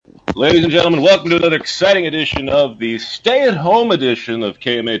Ladies and gentlemen, welcome to another exciting edition of the stay-at-home edition of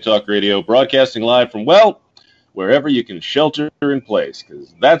KMA Talk Radio, broadcasting live from, well, wherever you can shelter in place,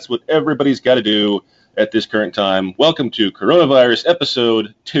 because that's what everybody's got to do at this current time. Welcome to Coronavirus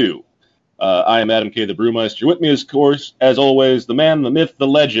Episode 2. I am Adam K. the Brewmeister. With me, of course, as always, the man, the myth, the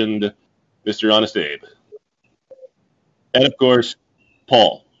legend, Mr. Honest Abe. And, of course,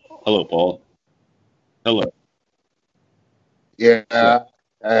 Paul. Hello, Paul. Hello. Yeah,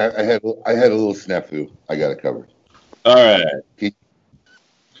 I had a little snafu. I got it covered. All right.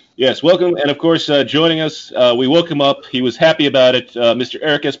 Yes, welcome. And, of course, joining us, we woke him up. He was happy about it. Mr.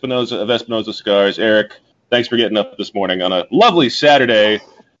 Eric Espinoza of Espinoza Cigars. Eric, thanks for getting up this morning on a lovely Saturday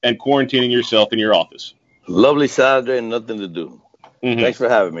and quarantining yourself in your office. Lovely Saturday and nothing to do. Mm-hmm. Thanks for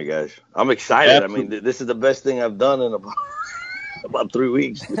having me, guys. I'm excited. Absolutely. I mean, this is the best thing I've done in about 3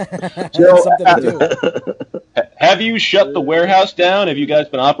 weeks. Something to do. Have you shut the warehouse down? Have you guys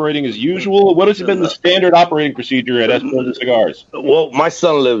been operating as usual? What has been the standard operating procedure at Espinoza Cigars? Well, my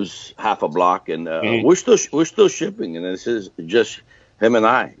son lives half a block, and we're still shipping, and this is just him and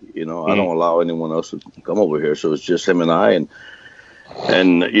I. You know, I don't allow anyone else to come over here, so it's just him and I,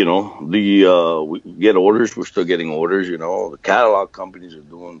 and you know, we get orders. We're still getting orders. You know, the catalog companies are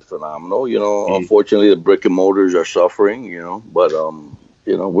doing phenomenal. You know, unfortunately, the brick and mortars are suffering. You know, but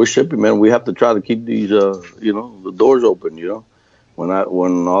you know, we're shipping, man. We have to try to keep these, you know, the doors open. You know,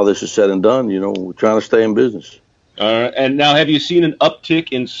 when all this is said and done, you know, we're trying to stay in business. And now, have you seen an uptick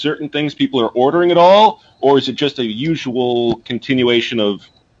in certain things people are ordering at all, or is it just a usual continuation of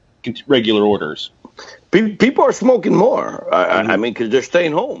regular orders? People are smoking more. I mean, because they're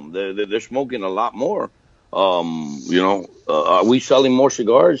staying home. They're smoking a lot more. You know, are we selling more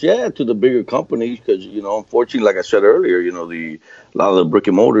cigars? Yeah, to the bigger companies because, you know, unfortunately, like I said earlier, you know, a lot of the brick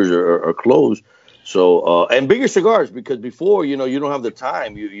and mortars are closed. So, and bigger cigars because before, you know, you don't have the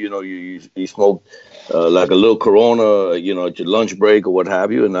time. You smoke like a little Corona, you know, at your lunch break or what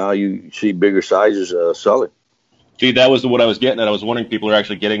have you, and now you see bigger sizes selling. See, that was what I was getting at. I was wondering if people are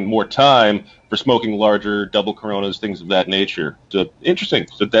actually getting more time for smoking larger double Coronas, things of that nature. So, interesting.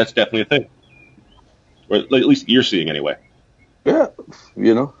 So that's definitely a thing. Or at least you're seeing anyway. Yeah,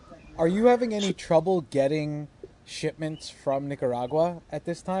 you know. Are you having any trouble getting shipments from Nicaragua at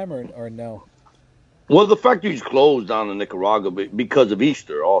this time or no? Well, the factory's closed down in Nicaragua because of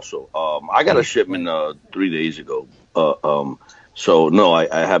Easter also. I got a shipment 3 days ago. So, no, I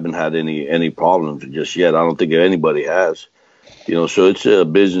haven't had any problems just yet. I don't think anybody has. You know, so it's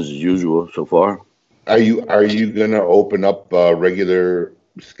business as usual so far. Are you going to open up a regular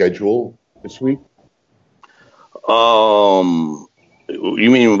schedule this week? You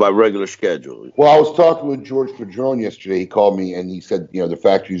mean by regular schedule? Well, I was talking with George Padron yesterday. He called me and he said, you know, their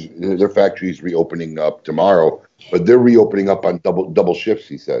factory's reopening up tomorrow, but they're reopening up on double shifts.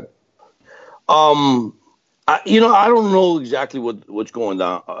 He said. You know, I don't know exactly what's going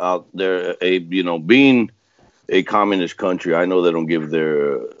down out there. You know, being a communist country, I know they don't give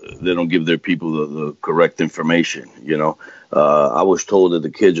their people the correct information. You know, I was told that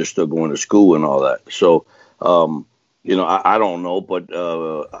the kids are still going to school and all that. So, you know, I don't know, but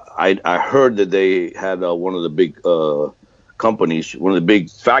I heard that they had one of the big companies, one of the big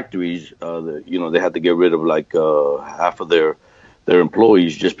factories. You know, they had to get rid of like half of their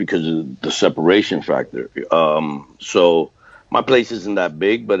employees just because of the separation factor. So my place isn't that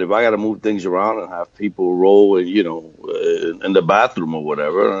big, but if I got to move things around and have people roll, you know, in the bathroom or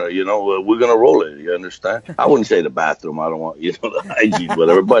whatever, you know, we're going to roll it. You understand? I wouldn't say the bathroom. I don't want, you know, the hygiene,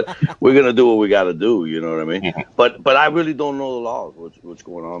 whatever, but we're going to do what we got to do. You know what I mean? But I really don't know the laws, what's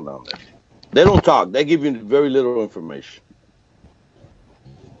going on down there. They don't talk. They give you very little information.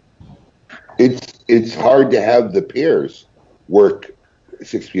 It's hard to have the pairs work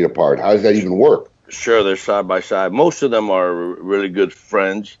 6 feet apart. How does that even work? Sure, they're side by side. Most of them are really good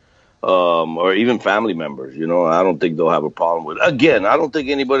friends, or even family members. You know, I don't think they'll have a problem with it. Again, I don't think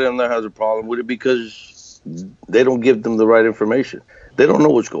anybody on there has a problem with it because they don't give them the right information. They don't know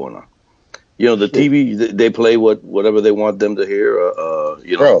what's going on. You know, the TV, they play whatever they want them to hear.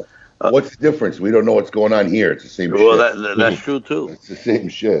 You know. Bro, what's the difference? We don't know what's going on here. It's the same shit. Well, that's true, too. It's the same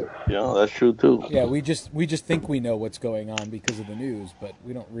shit. Yeah, that's true, too. Yeah, we just think we know what's going on because of the news, but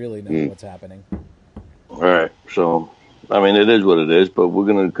we don't really know what's happening. All right. So, I mean, it is what it is, but we're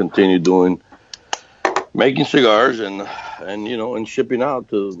going to continue making cigars and you know, and shipping out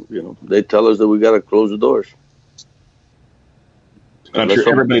to, you know, they tell us that we got to close the doors. And I'm sure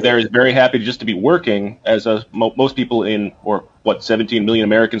everybody there is very happy just to be working, as most people 17 million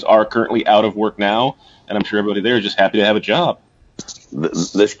Americans are currently out of work now, and I'm sure everybody there is just happy to have a job.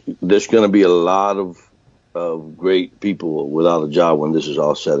 There's going to be a lot of of great people without a job when this is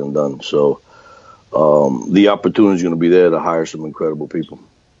all said and done. So the opportunity is going to be there to hire some incredible people.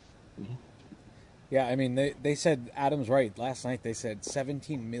 Yeah, I mean, they said, Adam's right. Last night they said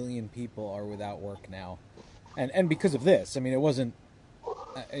 17 million people are without work now. And because of this, I mean, it wasn't,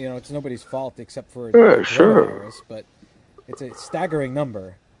 it's nobody's fault except for Sure, coronavirus, but it's a staggering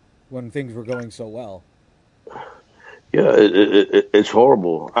number when things were going so well. Yeah, it's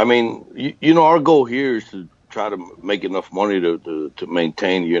horrible. I mean, our goal here is to try to make enough money to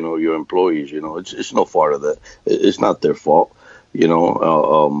maintain, your employees. It's no fault of that. It's not their fault.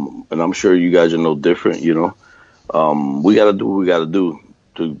 And I'm sure you guys are no different. We got to do what we got to do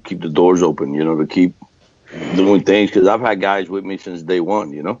to keep the doors open. To keep doing things, because I've had guys with me since day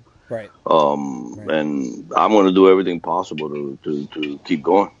one. Right. Right. And I'm going to do everything possible to keep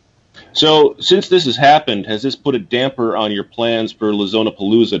going. So, since this has happened, has this put a damper on your plans for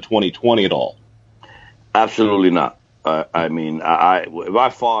Lazona-Palooza 2020 at all? Absolutely not. I mean, if I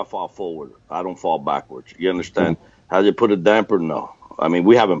fall forward. I don't fall backwards. You understand? Has it put a damper? No. I mean,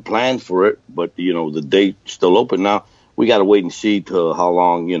 we haven't planned for it, but, the date's still open now. We got to wait and see to how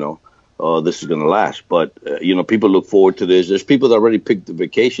long, this is going to last. But, people look forward to this. There's people that already picked the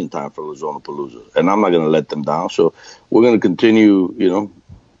vacation time for Lazona-Palooza, and I'm not going to let them down. So we're going to continue,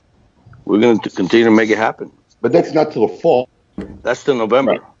 we're going to continue to make it happen. But that's not till the fall. That's till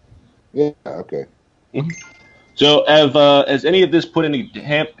November. Right. Yeah, okay. Mm-hmm. So has any of this put any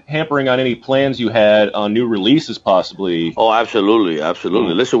hampering on any plans you had on new releases possibly? Oh, absolutely.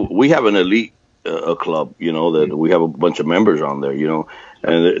 Absolutely. Listen, we have an elite club, that we have a bunch of members on there,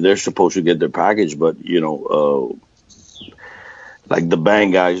 and they're supposed to get their package, but, like the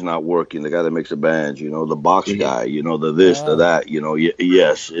band guy's not working, the guy that makes the bands, the box guy, the this, the that,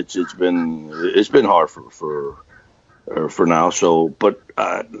 yes, it's been hard for now. So, but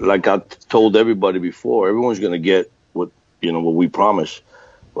like I told everybody before, everyone's going to get what we promise.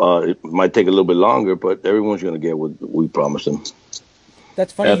 It might take a little bit longer, but everyone's going to get what we promised them.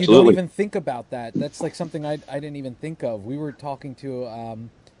 That's funny. Absolutely. You don't even think about that. That's like something I didn't even think of. We were talking to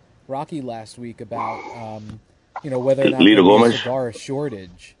Rocky last week about whether or not Lito there'll be a Gomez? cigar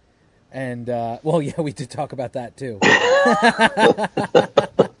shortage. And, we did talk about that too.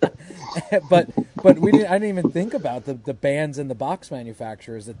 but I didn't even think about the bands and the box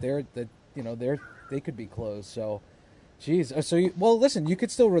manufacturers that they could be closed. So, geez. Listen, you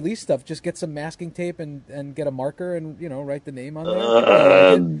could still release stuff. Just get some masking tape and get a marker and, write the name on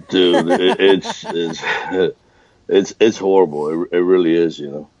there. Dude, it's horrible. It really is,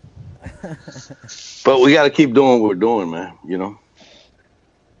 But we got to keep doing what we're doing, man. Go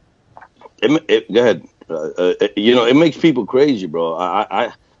ahead. It makes people crazy, bro.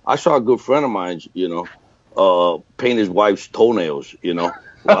 I saw a good friend of mine, paint his wife's toenails,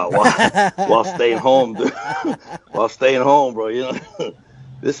 while staying home. While staying home, bro.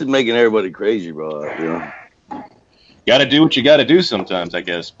 This is making everybody crazy, bro. Got to do what you got to do sometimes, I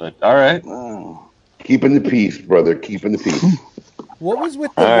guess. But all right. Keeping the peace, brother. Keeping the peace. What was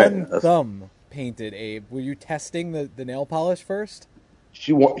with the one thumb painted, Abe? Were you testing the nail polish first?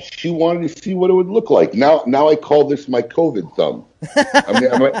 She wanted to see what it would look like. Now I call this my COVID thumb.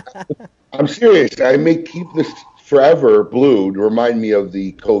 I'm serious. I may keep this forever blue to remind me of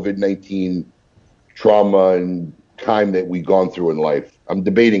the COVID-19 trauma and time that we've gone through in life. I'm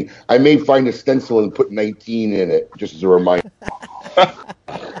debating. I may find a stencil and put 19 in it just as a reminder.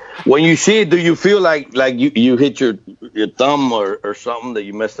 When you see it, do you feel like you hit your thumb or something that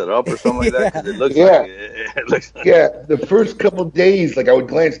you messed it up or something like that? 'Cause it looks like it looks like The first couple of days, I would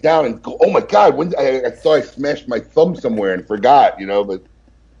glance down and go, "Oh my God!" I thought I smashed my thumb somewhere and forgot, But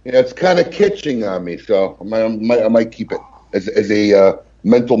it's kind of catching on me, so I might keep it as a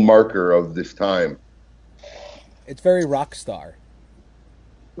mental marker of this time. It's very rock star.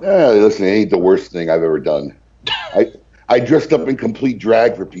 Listen, it ain't the worst thing I've ever done. I dressed up in complete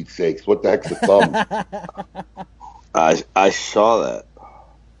drag for Pete's sakes. What the heck's a thumb? I saw that.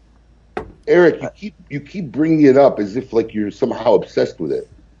 Eric, you keep bringing it up as if you're somehow obsessed with it.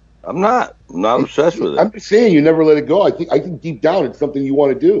 I'm not obsessed with it. I'm just saying you never let it go. I think deep down it's something you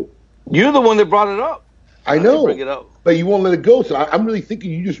want to do. You're the one that brought it up. I know, bring it up. But you won't let it go. So I'm really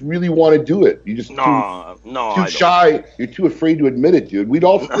thinking you just really want to do it. You just too shy. You're too afraid to admit it, dude. We'd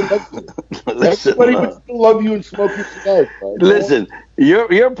all still love you. Everybody would still love you and smoke your cigars. Right? Listen,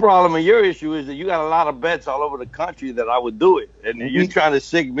 your problem and your issue is that you got a lot of bets all over the country that I would do it, and you're trying to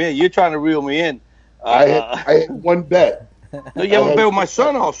sick me in. You're trying to reel me in. I had one bet. No, you have a bet with my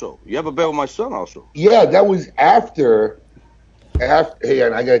son also. Yeah, that was after. Hey,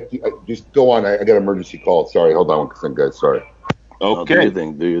 and I got just go on. I got an emergency call. Sorry, hold on one second, guys. Sorry. Okay.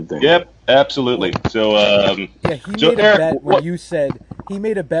 Do your thing. Yep. Absolutely. So, Yeah, he so made a Eric, bet when what? you said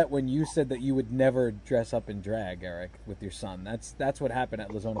that you would never dress up in drag, Eric, with your son. That's what happened at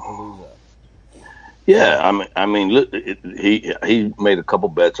Lazona Palooza. Yeah, he made a couple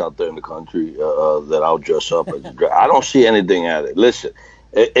bets out there in the country that I'll dress up as a drag. I don't see anything at it. Listen,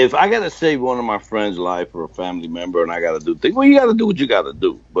 if I got to save one of my friends' life or a family member, and I got to do things, well, you got to do what you got to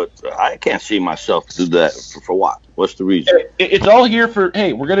do. But I can't see myself do that for what? What's the reason? It's all here for.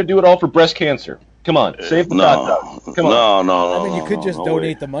 Hey, we're gonna do it all for breast cancer. Come on, save the hot dog. Come on. No. I mean, you could just no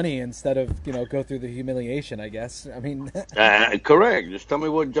donate way. the money instead of go through the humiliation. I guess. I mean, Correct. Just tell me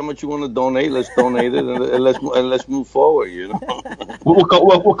how much you want to donate. Let's donate it, and let's move forward. You know. We'll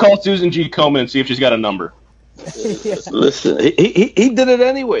call Susan G. Komen and see if she's got a number. yeah. Listen, he did it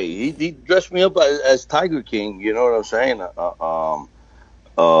anyway. He dressed me up as Tiger King. You know what I'm saying?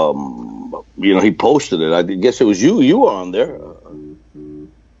 He posted it. I guess it was you. You were on there.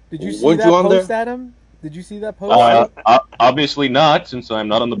 Did you see Weren't that you on post, there? Adam? Did you see that post? Obviously not, since I'm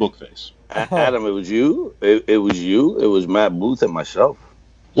not on the book face. Adam, it was you. It was you. It was Matt Booth and myself.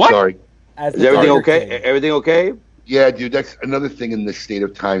 What? Sorry. As Is the everything Tiger okay? King. Everything okay? Yeah, dude, that's another thing in this state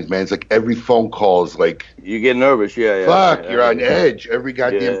of times, man. It's like every phone call is like, You get nervous? Yeah. fuck, yeah, you're on edge. Every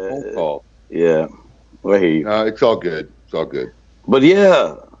goddamn Yeah. phone call. Yeah. Well, I hear you. It's all good. It's all good. But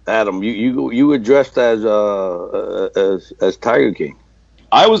yeah, Adam, you were dressed as Tiger King.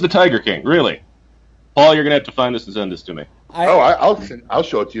 I was the Tiger King, really. Paul, you're gonna have to find this and send this to me. I'll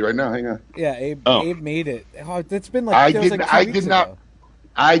show it to you right now. Hang on. Yeah, Abe made it. Oh, it's been I like did. like 2 I weeks did not. ago.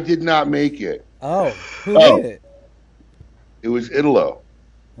 I did not make it. Oh, who Oh. made it? It was Italo.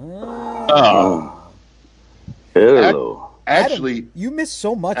 Oh. Hello. Actually, Adam, you miss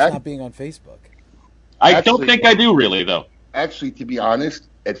so much Ad- not being on Facebook. I don't Actually- think I do really, though. actually, to be honest,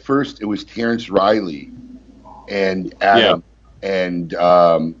 at first it was Terrence Riley and Adam and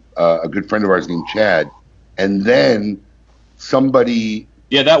a good friend of ours named Chad, and then somebody.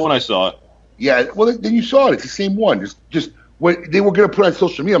 Yeah, that one I saw. Yeah, well, then you saw it. It's the same one. Just when they were going to put it on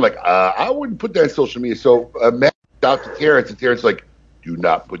social media, I'm like, I wouldn't put that on social media. So Matt out to Terrence, and Terrence like, do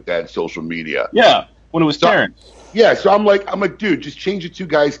not put that on social media. Yeah, when it was So- Terrence. Yeah, so I'm like, dude, just change the two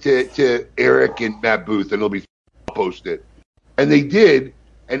guys to Eric and Matt Booth, and it'll be post it. And they did,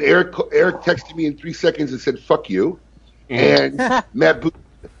 and Eric texted me in 3 seconds and said, "Fuck you," and Matt Booth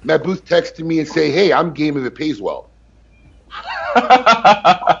texted me and say, "Hey, I'm game if it pays well."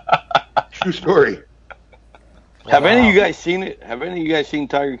 True story. Have any of you guys seen it? Have any of you guys seen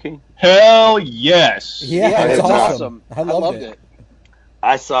Tiger King? Hell yes. Yeah, it's it's awesome. I loved it.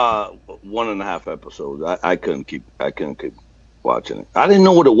 I saw 1.5 episodes. I couldn't keep watching it. I didn't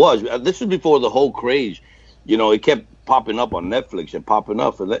know what it was. This was before the whole craze. It kept popping up on Netflix and popping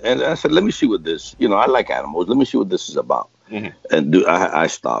up, and I said, let me see what this. I like animals. Let me see what this is about. Mhm. And I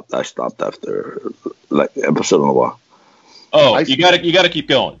stopped. I stopped after like episode number 1. Oh, you gotta keep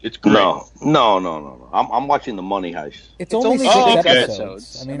going. It's great. No. I'm watching the Money Heist. It's only only 6 6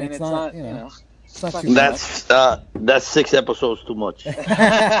 episodes. I mean, it's not, it's not too much. That's 6 episodes too much.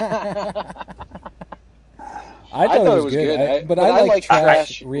 I thought it was good, but I like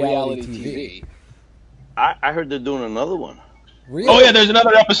trash reality TV. I heard they're doing another one. Really? Oh yeah, there's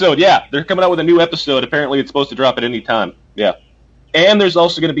another episode. Yeah, they're coming out with a new episode. Apparently, it's supposed to drop at any time. Yeah, and there's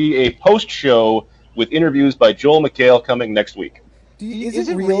also going to be a post show with interviews by Joel McHale coming next week. Is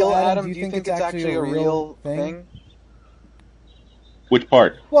it real, Adam? Do you think it's actually a real thing? Which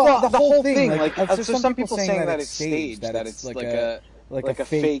part? Well, the whole thing. Like, there's so some people saying that it's staged, that it's like a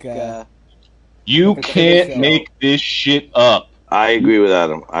fake. You Like a can't show. make this shit up. I agree with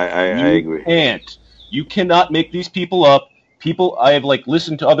Adam. I agree. Can't. You cannot make these people up. I have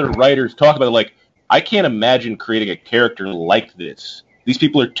listened to other writers talk about it. I can't imagine creating a character like this. These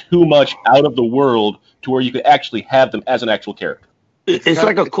people are too much out of the world to where you could actually have them as an actual character. It's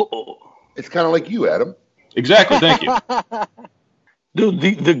like a cool. It's kind of like you, Adam. Exactly. Thank you. Dude,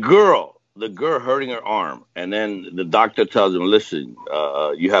 the girl hurting her arm, and then the doctor tells him, "Listen,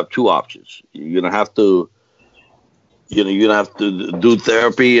 you have 2 options. You're gonna have to, you're gonna have to do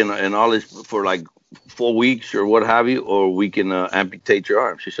therapy and all this for 4 weeks or what have you, or we can amputate your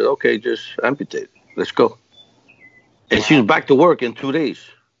arm." She said, "Okay, just amputate. Let's go." And she was back to work in 2 days.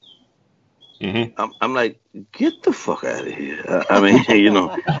 Mm-hmm. I'm like, get the fuck out of here. I mean,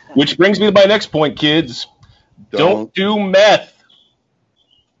 Which brings me to my next point, kids. Don't do meth.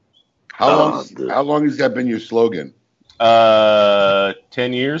 How dude. long has that been your slogan?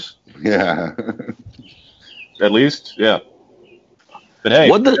 10 years Yeah. at least. Yeah. But hey,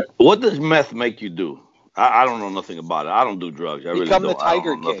 what does meth make you do? I don't know nothing about it. I don't do drugs. I really Become don't. the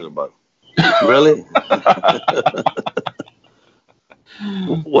Tiger I don't know nothing King. about it. Really?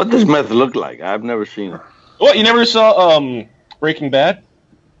 What does meth look like? I've never seen it. What, you never saw Breaking Bad?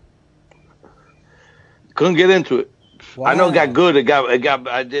 Couldn't get into it. Wow. I know it got good. I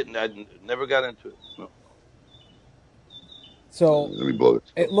never got into it. No. So let me blow it.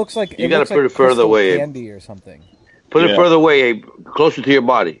 It looks like you got to put it further away, candy or something. Put it further away, Abe, closer to your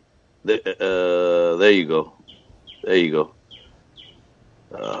body. There you go. There you go.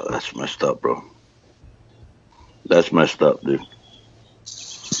 That's messed up, bro. That's messed up, dude.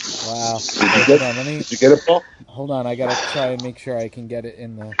 Wow. Did you get it, Paul? Hold on, I gotta try and make sure I can get it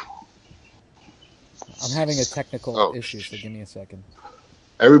in the. I'm having a technical issue, so give me a second.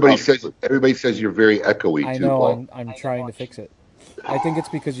 Everybody says you're very echoey. I know. Paul. I'm trying to fix it. I think it's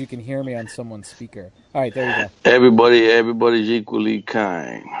because you can hear me on someone's speaker. All right, there you go. Everybody's equally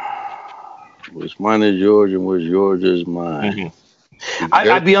kind. What's mine is yours, and what's yours is mine. Mm-hmm.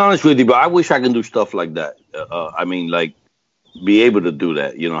 I'd be honest with you, but I wish I could do stuff like that. I mean, like, be able to do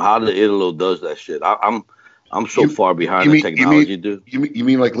that. You know how the Italo does that shit. I'm so far behind the technology, dude. You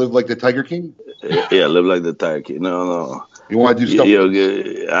mean like live like the Tiger King? Yeah, live like the Tiger King. No. You want to do stuff?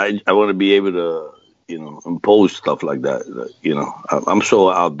 I want to be able to, impose stuff like that. I'm so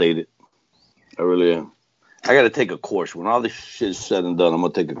outdated. I really am. I got to take a course. When all this shit's said and done, I'm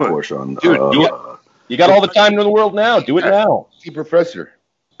gonna take a course on. Dude, you got all the time in the world now. Do it now. See Professor.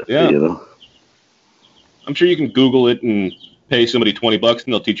 Yeah. I'm sure you can Google it and pay somebody $20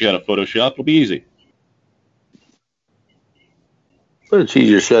 and they'll teach you how to Photoshop. It'll be easy. But it's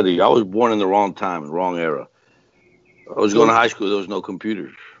easier said. I was born in the wrong time, the wrong era. I was going to high school. There was no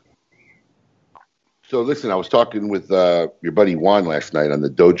computers. So listen, I was talking with your buddy Juan last night on the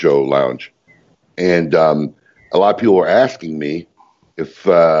Dojo Lounge, and a lot of people were asking me if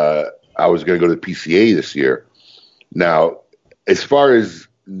I was going to go to the PCA this year. Now, as far as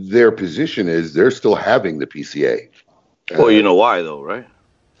their position is, they're still having the PCA. Well, you know why, though, right?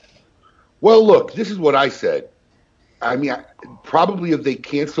 Well, look, this is what I said. I mean, probably if they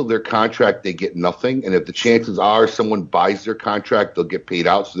cancel their contract, they get nothing. And if the chances are someone buys their contract, they'll get paid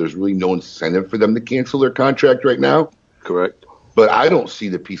out. So there's really no incentive for them to cancel their contract right now. Correct. But I don't see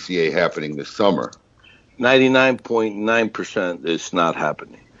the PCA happening this summer. 99.9% it's not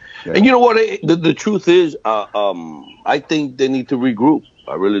happening. Yeah. And you know what? The truth is, I think they need to regroup.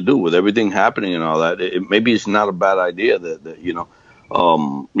 I really do. With everything happening and all that, maybe it's not a bad idea that they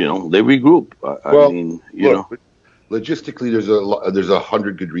regroup. I mean, logistically, there's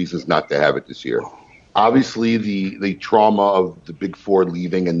 100 good reasons not to have it this year. Obviously, the trauma of the Big Four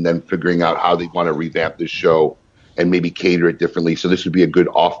leaving and then figuring out how they want to revamp this show and maybe cater it differently. So this would be a good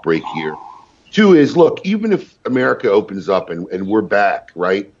off break year. Two is, look, even if America opens up and we're back,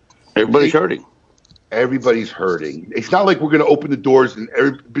 right? Everybody's hurting. Everybody's hurting. It's not like we're going to open the doors and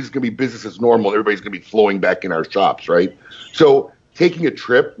everybody's going to be business as normal. Everybody's going to be flowing back in our shops, right? So taking a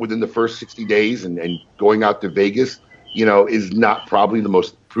trip within the first 60 days and going out to Vegas, is not probably the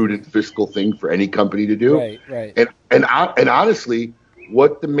most prudent fiscal thing for any company to do. Right. And honestly,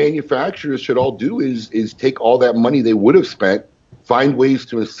 what the manufacturers should all do is take all that money they would have spent, find ways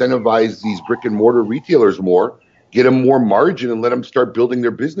to incentivize these brick and mortar retailers more, get them more margin, and let them start building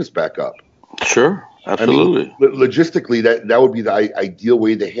their business back up. Sure. Absolutely. I mean, logistically, that would be the ideal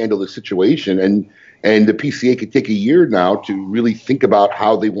way to handle the situation. And the PCA could take a year now to really think about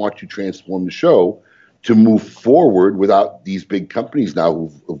how they want to transform the show to move forward without these big companies now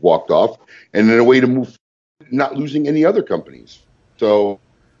who've walked off, and in a way to move, not losing any other companies. So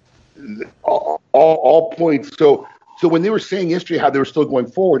all points. So when they were saying yesterday how they were still going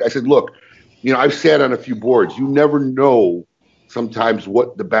forward, I said, look, I've sat on a few boards. You never know sometimes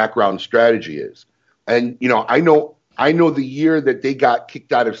what the background strategy is. And, I know the year that they got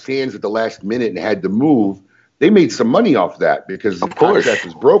kicked out of Sands at the last minute and had to move, they made some money off that because the contract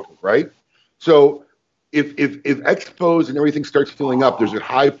was broken, right? So if expos and everything starts filling up, there's a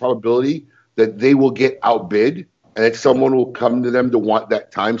high probability that they will get outbid and that someone will come to them to want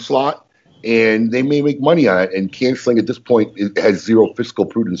that time slot, and they may make money on it. And canceling at this point, it has zero fiscal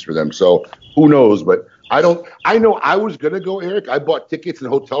prudence for them. So who knows? But I know I was going to go, Eric. I bought tickets and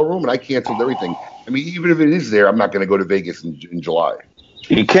hotel room, and I canceled everything. I mean, even if it is there, I'm not going to go to Vegas in July.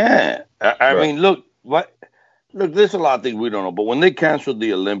 You can't. I mean, look, there's a lot of things we don't know. But when they canceled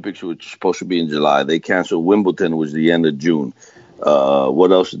the Olympics, which was supposed to be in July, they canceled Wimbledon, which was the end of June.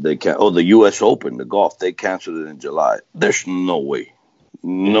 What else did they cancel? Oh, the U.S. Open, the golf. They canceled it in July. There's no way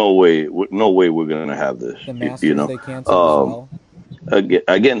we're going to have this. The Masters they canceled as well.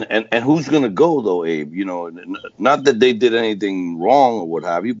 Again, and who's going to go, though, Abe? Not that they did anything wrong or what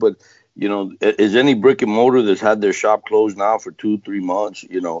have you, but, is any brick and mortar that's had their shop closed now for 2-3 months,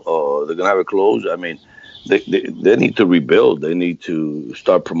 they're going to have it closed? I mean, they need to rebuild. They need to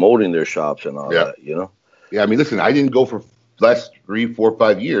start promoting their shops and all that. Yeah, I mean, listen, I didn't go for last 3, 4,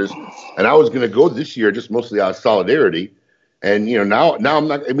 5 years, and I was going to go this year just mostly out of solidarity. And now I'm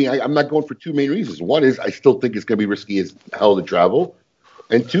not. I mean, I'm not going for two main reasons. One is I still think it's going to be risky as hell to travel,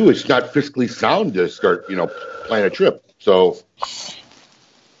 and two, it's not fiscally sound to start plan a trip. So,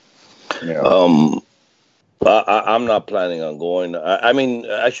 I'm not planning on going. I mean,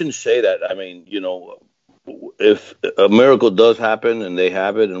 I shouldn't say that. I mean, if a miracle does happen and they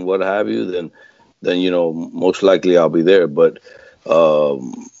have it and what have you, then most likely I'll be there. But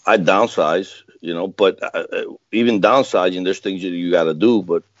I downsize, but even downsizing, there's things that you got to do,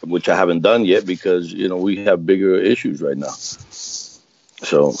 but which I haven't done yet because, we have bigger issues right now.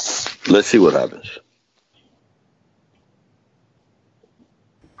 So let's see what happens.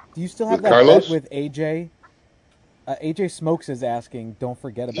 Do you still have that bet with AJ? AJ Smokes is asking, don't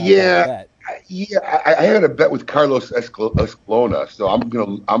forget about that bet. I had a bet with Carlos Escalona, so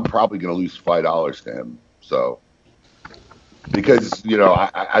I'm probably gonna lose $5 to him. So because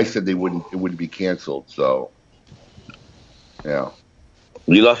I said it wouldn't be canceled. So you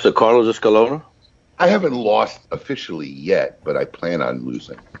lost to Carlos Escalona? I haven't lost officially yet, but I plan on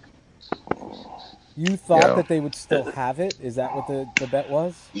losing. You thought that they would still have it? Is that what the bet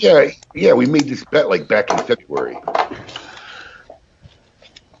was? Yeah. We made this bet like back in February.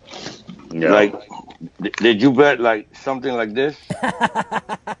 Yeah. Like, did you bet like something like this?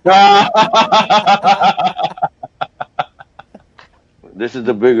 This is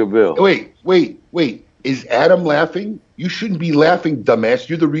the bigger bill. Wait. Is Adam laughing? You shouldn't be laughing, dumbass.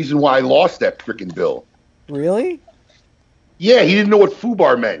 You're the reason why I lost that freaking bill. Really? Yeah, he didn't know what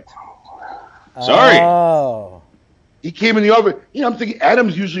FUBAR meant. Sorry. Oh. He came in the office. I'm thinking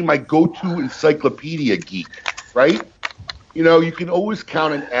Adam's usually my go-to encyclopedia geek, right? You can always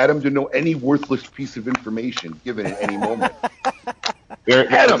count on Adam to know any worthless piece of information given at any moment.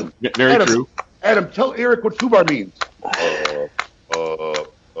 Adam, true. Adam, tell Eric what FUBAR means.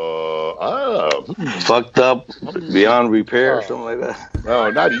 Fucked up, beyond repair, something like that. No,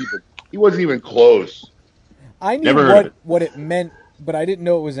 not even. He wasn't even close. I knew what it meant, but I didn't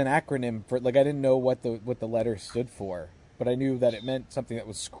know it was an acronym for. Like, I didn't know what the letter stood for, but I knew that it meant something that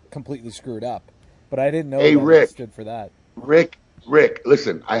was completely screwed up. But I didn't know it stood for that. Rick,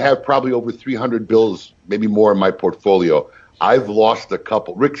 listen, I have probably over 300 bills, maybe more in my portfolio. I've lost a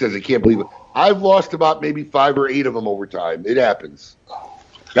couple. Rick says he can't believe it. I've lost about maybe 5 or 8 of them over time. It happens.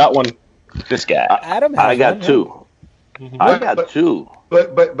 Got one. This guy. Adam. I got 2. I got 2. But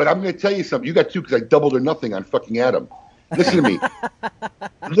I'm going to tell you something. You got 2 because I doubled or nothing on fucking Adam. Listen to me.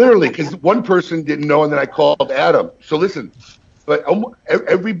 Literally, because one person didn't know, and then I called Adam. So listen. But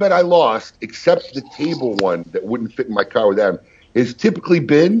every bet I lost, except the table one that wouldn't fit in my car with Adam, has typically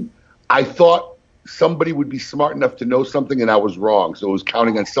been I thought somebody would be smart enough to know something, and I was wrong. So it was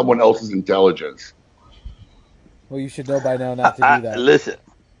counting on someone else's intelligence. Well, you should know by now not to do that. Listen.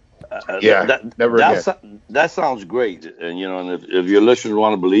 Never again. That sounds great, and and if your listeners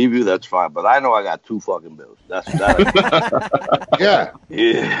want to believe you, that's fine. But I know I got 2 fucking bills. That's yeah.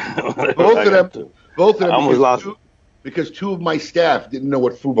 Both of them. I almost lost. Because 2 of my staff didn't know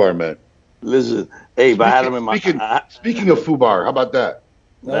what FUBAR meant. Listen, hey, but I had them in my. Speaking of FUBAR, how about that?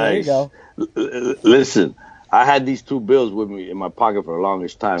 Nice. There you go. Listen, I had these 2 bills with me in my pocket for the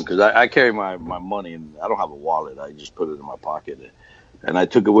longest time because I carry my money and I don't have a wallet. I just put it in my pocket. And I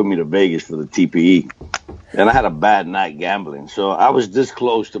took it with me to Vegas for the TPE. And I had a bad night gambling. So I was this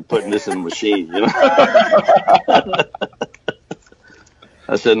close to putting this in the machine,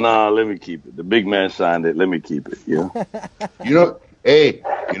 I said, nah, let me keep it. The big man signed it. Let me keep it. Hey,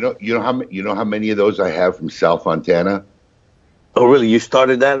 you know how many of those I have from Sal Fontana? Oh, really? You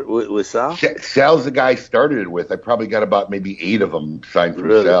started that with Sal? Sal's the guy I started it with. I probably got about maybe 8 of them signed from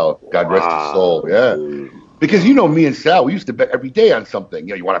Sal. God rest his soul. Yeah. Dude. Because me and Sal, we used to bet every day on something.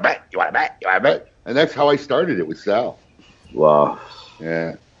 You want to bet? You want to bet? You want to bet? And that's how I started it with Sal. Wow.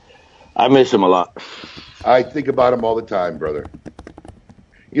 Yeah. I miss him a lot. I think about him all the time, brother.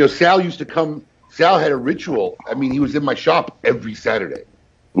 Sal used to come. Sal had a ritual. I mean, he was in my shop every Saturday.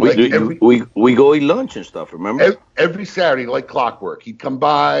 We go eat lunch and stuff, remember? Every Saturday, like clockwork. He'd come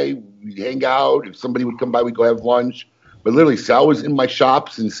by, we'd hang out. If somebody would come by, we'd go have lunch. But literally, Sal was in my shop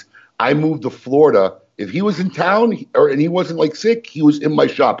since I moved to Florida. If he was in town and he wasn't sick, he was in my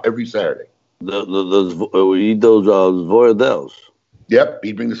shop every Saturday. We eat those Voyadels. Yep,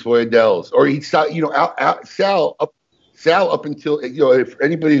 he'd bring the Voyadels. Or he'd Sal up until, if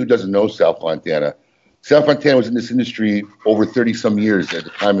anybody who doesn't know Sal Fontana was in this industry over 30-some years at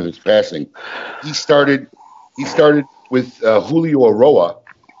the time of his passing. He started with Julio Aroa,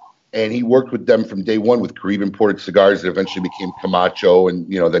 And he worked with them from day one with Caribe imported cigars that eventually became Camacho and,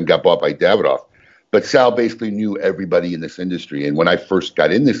 then got bought by Davidoff. But Sal basically knew everybody in this industry. And when I first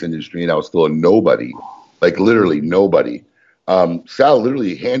got in this industry and I was still a nobody, like literally nobody, Sal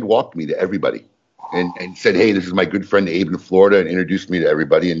literally hand walked me to everybody and said, hey, this is my good friend Abe in Florida, and introduced me to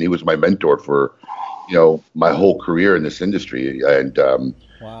everybody. And he was my mentor for, my whole career in this industry. And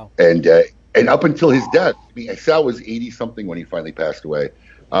wow. And up until his death, I mean, Sal was 80 something when he finally passed away.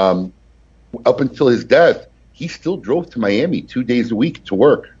 Up until his death, he still drove to Miami 2 days a week to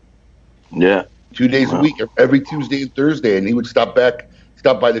work. Yeah. 2 days a week, every Tuesday and Thursday, and he would stop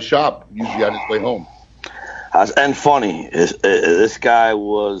by the shop, usually on his way home. And funny, this guy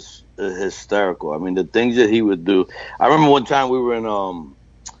was hysterical. I mean, the things that he would do. I remember one time we were in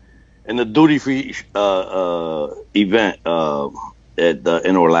the duty free event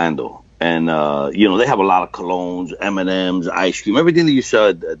in Orlando, and they have a lot of colognes, M&Ms, ice cream, everything that you saw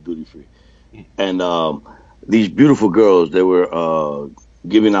at duty free, and these beautiful girls, they were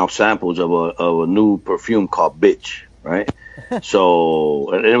giving out samples of a new perfume called Bitch, right?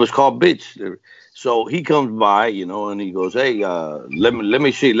 So, and it was called Bitch. So he comes by, and he goes, hey, let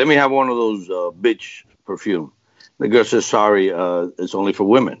me see, let me have one of those Bitch perfume. The girl says, sorry, it's only for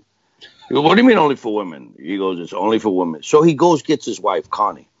women. He goes, what do you mean only for women? He goes, it's only for women. So he gets his wife,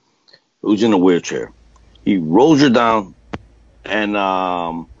 Connie, who's in a wheelchair. He rolls her down and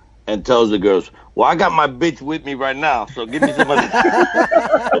tells the girls, well, I got my bitch with me right now, so give me some of this.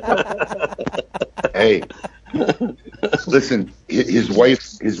 Hey, listen, his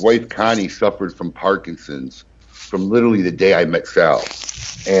wife Connie suffered from Parkinson's from literally the day I met Sal.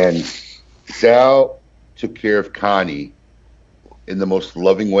 And Sal took care of Connie in the most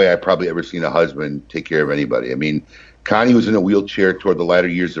loving way I've probably ever seen a husband take care of anybody. I mean, Connie was in a wheelchair toward the latter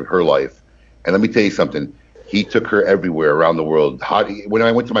years of her life. And let me tell you something. He took her everywhere around the world. When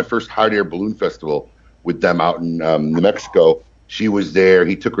I went to my first Hot Air Balloon Festival with them out in New Mexico, she was there.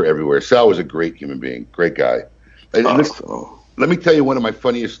 He took her everywhere. Sal was a great human being, great guy. And let me tell you one of my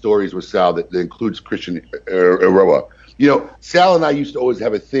funniest stories with Sal that includes Christian Eiroa. Sal and I used to always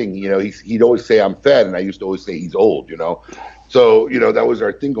have a thing. He'd always say I'm fat, and I used to always say he's old. So that was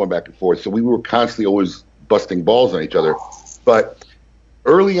our thing going back and forth. So we were constantly always busting balls on each other. But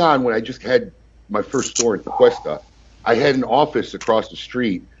early on, when I just had my first store in Tequesta, I had an office across the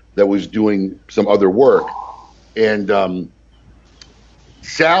street that was doing some other work. And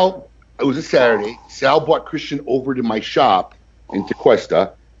Sal, it was a Saturday, Sal brought Christian over to my shop in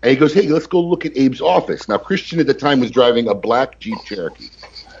Tequesta, and he goes, hey, let's go look at Abe's office. Now, Christian at the time was driving a black Jeep Cherokee,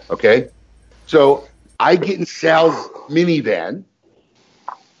 okay? So I get in Sal's minivan,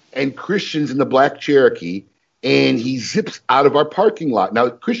 and Christian's in the black Cherokee, and he zips out of our parking lot. Now,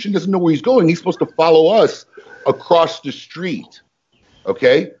 Christian doesn't know where he's going. He's supposed to follow us across the street,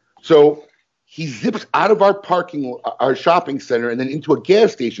 okay? So he zips out of our shopping center and then into a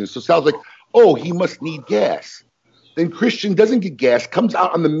gas station. So Sal's like, oh, he must need gas. Then Christian doesn't get gas, comes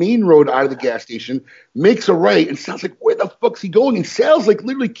out on the main road out of the gas station, makes a right, and Sal's like, where the fuck's he going? And Sal's like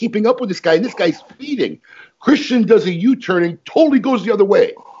literally keeping up with this guy, and this guy's speeding. Christian does a U-turn and totally goes the other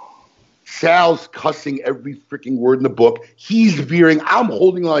way. Sal's cussing every freaking word in the book. He's veering. I'm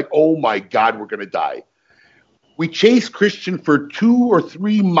holding like, oh my God, we're going to die. We chase Christian for 2 or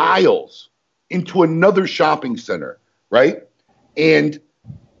 3 miles into another shopping center, right? And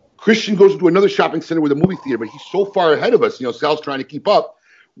Christian goes into another shopping center with a movie theater, but he's so far ahead of us. Sal's trying to keep up.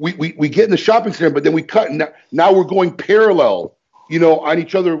 We get in the shopping center, but then we cut. And now we're going parallel, on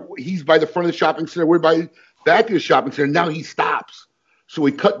each other. He's by the front of the shopping center. We're by the back of the shopping center. Now he stops. So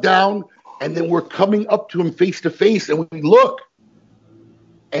we cut down, and then we're coming up to him face to face, and we look,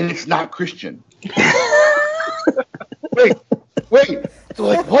 and it's not Christian. Wait. So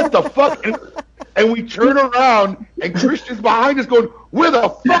like, what the fuck? And we turn around, and Christian's behind us going, where the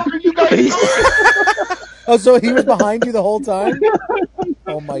fuck are you guys going? Oh, so he was behind you the whole time?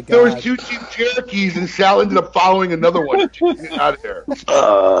 Oh, my God. There was 2 Jeep Cherokees, and Sal ended up following another one. Get out of there.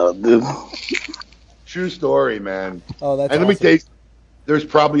 Dude. True story, man. Oh, that's And awesome. let me tell you, there's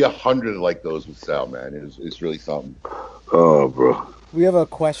probably 100 like those with Sal, man. It's really something. Oh, bro. We have a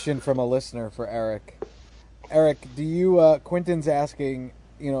question from a listener for Eric. Eric, Quentin's asking,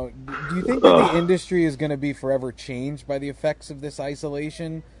 do you think that the industry is going to be forever changed by the effects of this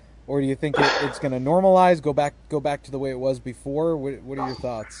isolation? Or do you think it's going to normalize, go back to the way it was before? What are your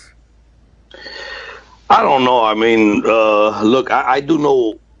thoughts? I don't know. I mean, look, I do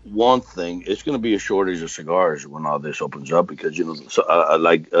know one thing. It's going to be a shortage of cigars when all this opens up because,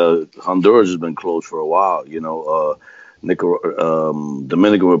 Honduras has been closed for a while,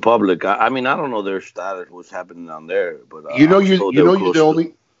 Dominican Republic. I mean, I don't know their status, what's happening down there, but you're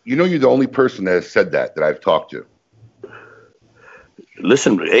the you're the only person that has said that I've talked to.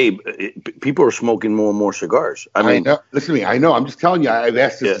 Listen, hey, people are smoking more and more cigars. I mean, listen to me. I know. I'm just telling you. I've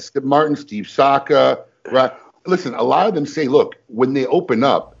asked this to Skip Martin, Steve Saka. Right? Listen, a lot of them say, look, when they open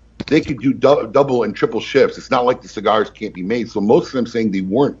up, they could do double and triple shifts. It's not like the cigars can't be made. So most of them saying they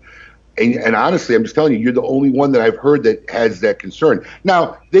weren't. And honestly, I'm just telling you, you're the only one that I've heard that has that concern.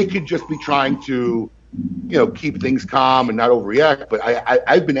 Now, they could just be trying to, keep things calm and not overreact. But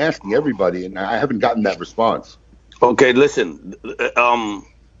I've been asking everybody, and I haven't gotten that response. Okay, listen,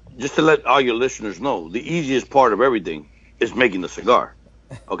 just to let all your listeners know, the easiest part of everything is making the cigar,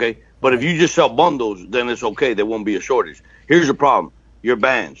 okay? But if you just sell bundles, then it's okay. There won't be a shortage. Here's the problem. Your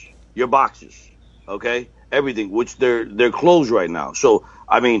bands, your boxes, okay? Everything, which they're closed right now. So,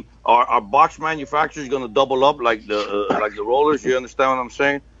 I mean, are box manufacturers going to double up like the rollers? You understand what I'm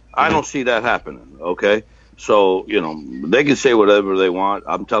saying? I don't see that happening, okay? So, they can say whatever they want.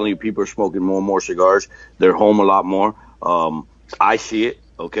 I'm telling you, people are smoking more and more cigars. They're home a lot more. I see it,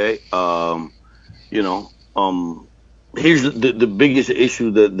 okay? Here's the biggest issue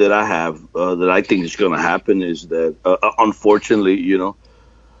that I have that I think is going to happen is that, unfortunately,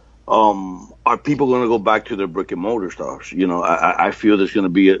 are people going to go back to their brick and mortar stores? I feel there's going to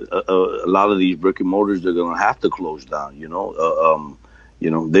be a lot of these brick and mortars they're going to have to close down,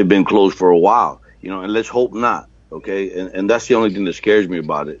 they've been closed for a while. And let's hope not, okay? And that's the only thing that scares me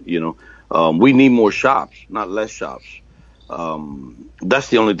about it, We need more shops, not less shops. That's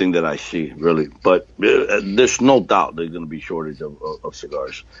the only thing that I see, really. But there's no doubt there's going to be shortage of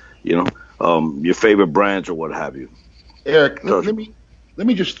cigars, your favorite brands or what have you. Eric, let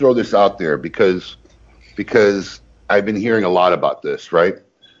me just throw this out there because I've been hearing a lot about this, right?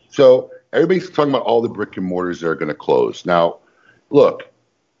 So everybody's talking about all the brick and mortars that are going to close. Now, look,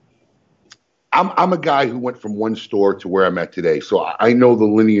 I'm a guy who went from one store to where I'm at today, so I know the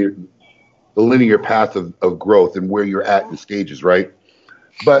linear path of growth and where you're at in stages, right?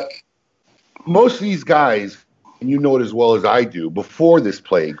 But most of these guys, and you know it as well as I do, before this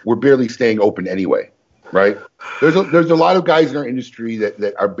plague, were barely staying open anyway, right? There's a lot of guys in our industry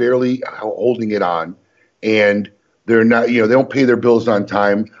that are barely holding it on, and they're not, they don't pay their bills on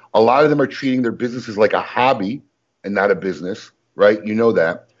time. A lot of them are treating their businesses like a hobby and not a business, right? You know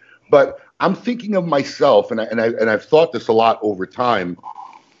that. But I'm thinking of myself, and I've thought this a lot over time.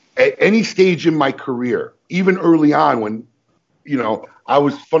 At any stage in my career, even early on when, I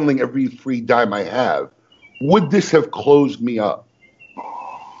was funneling every free dime I have, would this have closed me up?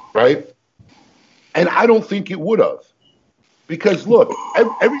 Right? And I don't think it would have. Because look,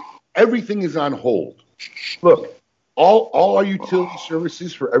 everything is on hold. Look, all our utility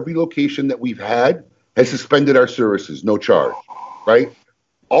services for every location that we've had has suspended our services, no charge, right?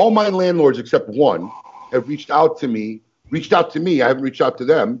 All my landlords except one have reached out to me. I haven't reached out to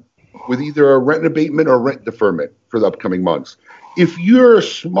them with either a rent abatement or rent deferment for the upcoming months. If you're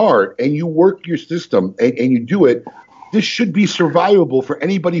smart and you work your system and you do it, this should be survivable for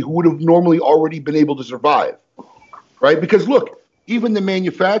anybody who would have normally already been able to survive, right? Because look, even the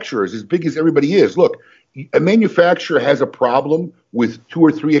manufacturers, as big as everybody is, look, a manufacturer has a problem with 2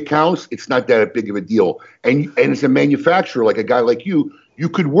 or 3 accounts. It's not that big of a deal. And as a manufacturer, like a guy like you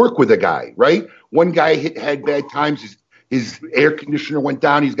could work with a guy, right? One guy had bad times. His air conditioner went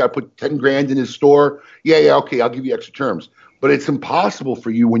down. He's got to put 10 grand in his store. Yeah, okay, I'll give you extra terms. But it's impossible for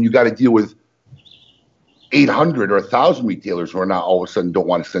you when you got to deal with 800 or 1,000 retailers who are now all of a sudden don't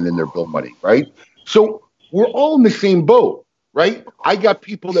want to send in their bill money, right? So we're all in the same boat, right? I got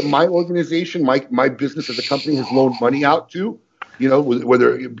people that my organization, my business as a company has loaned money out to,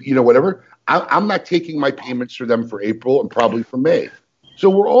 whether, whatever. I'm not taking my payments for them for April and probably for May. So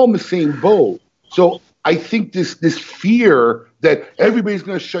we're all in the same boat. So I think this fear that everybody's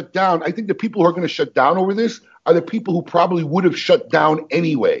going to shut down, I think the people who are going to shut down over this are the people who probably would have shut down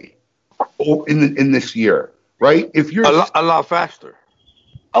anyway in this year, right? If you're a lot faster.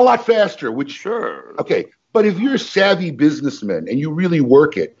 A lot faster, which sure. Okay, but if you're a savvy businessman and you really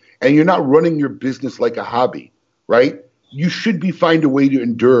work it and you're not running your business like a hobby, right? You should find a way to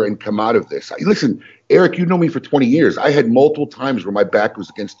endure and come out of this. Listen, Eric, you know me for 20 years. I had multiple times where my back was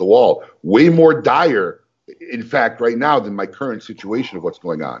against the wall, way more dire, in fact, right now than my current situation of what's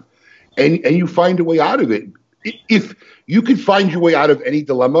going on. And you find a way out of it. If you could find your way out of any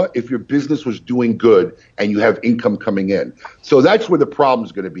dilemma if your business was doing good and you have income coming in. So that's where the problem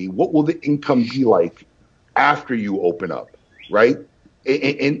is going to be. What will the income be like after you open up, right?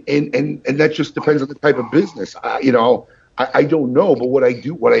 And that just depends on the type of business. I don't know, but what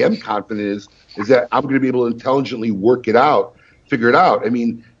I am confident is that I'm going to be able to intelligently work it out, figure it out. I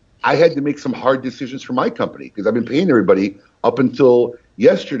mean, I had to make some hard decisions for my company because I've been paying everybody up until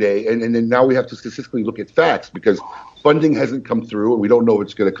yesterday, and then now we have to statistically look at facts because funding hasn't come through, and we don't know if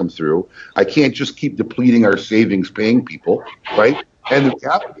it's going to come through. I can't just keep depleting our savings, paying people, right? And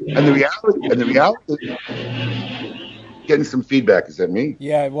the reality. Getting some feedback. Is that me?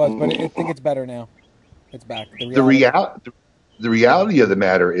 Yeah, it was, but I think it's better now. It's back. The reality of the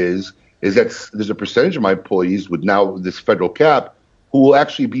matter is that there's a percentage of my employees with now this federal cap who will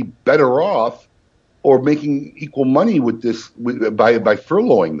actually be better off or making equal money with this by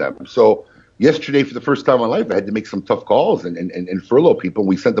furloughing them. So yesterday, for the first time in my life, I had to make some tough calls and furlough people.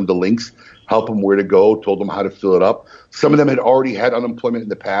 We sent them the links, help them where to go, told them how to fill it up. Some of them had already had unemployment in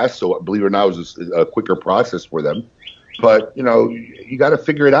the past, so believe it or not, it was a quicker process for them. But, you got to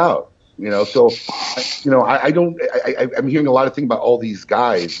figure it out. So, I'm hearing a lot of things about all these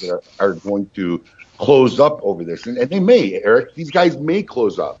guys that are going to close up over this, and they may, Eric. These guys may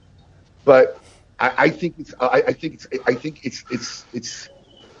close up, but I think it's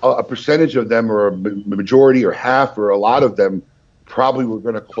a percentage of them, or a majority, or half, or a lot of them, probably were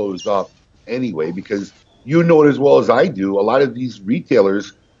going to close up anyway, because it as well as I do. A lot of these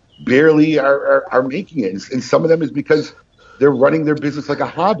retailers barely are making it, and some of them is because they're running their business like a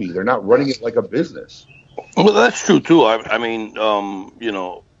hobby. They're not running it like a business. Well, that's true too.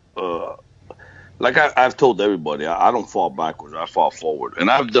 Like I've told everybody, I don't fall backwards. I fall forward.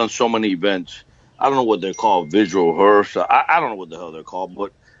 And I've done so many events. I don't know what they're called, visual rehearse. I don't know what the hell they're called,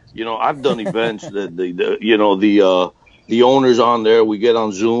 but I've done events that the owners on there. We get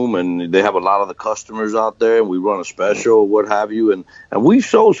on Zoom and they have a lot of the customers out there, and we run a special, what have you, and we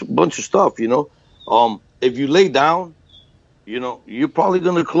sold a bunch of stuff. If you lay down, you're probably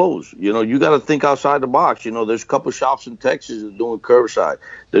going to close. You got to think outside the box. There's a couple shops in Texas that are doing curbside.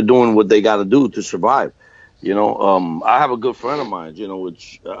 They're doing what they got to do to survive. I have a good friend of mine,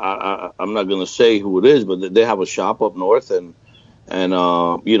 which I'm not going to say who it is, but they have a shop up north, and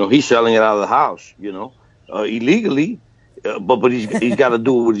he's selling it out of the house, illegally. But he's got to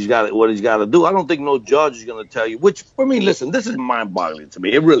do what he's got to do. I don't think no judge is going to tell you. Which, for me, listen, this is mind-boggling to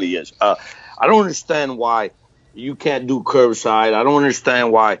me. It really is. I don't understand why you can't do curbside. I don't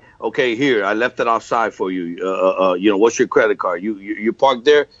understand why. Okay, here, I left it outside for you. What's your credit card? You parked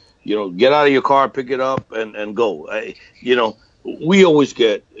there. Get out of your car, pick it up, and go. We always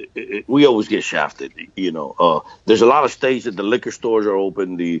get shafted. There's a lot of states that the liquor stores are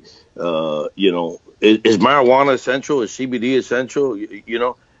open. Is marijuana essential? Is CBD essential?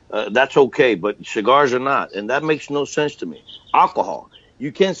 That's okay, but cigars are not, and that makes no sense to me. Alcohol.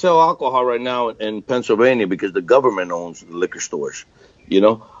 You can't sell alcohol right now in Pennsylvania because the government owns the liquor stores,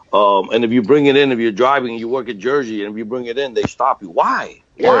 and if you bring it in, if you're driving and you work at Jersey, and if you bring it in, they stop you. Why?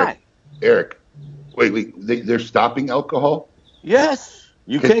 Eric, wait, they're stopping alcohol? Yes.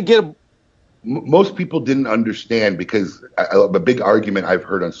 You can't get most people didn't understand, because a big argument I've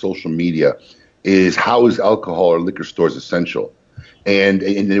heard on social media is, how is alcohol or liquor stores essential? And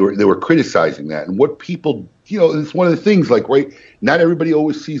they were criticizing that. And what people, it's one of the things, like, right, not everybody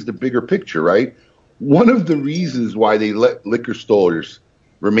always sees the bigger picture, right? One of the reasons why they let liquor stores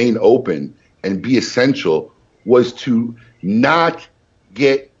remain open and be essential was to not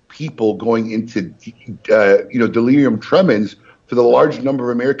get people going into, delirium tremens for the large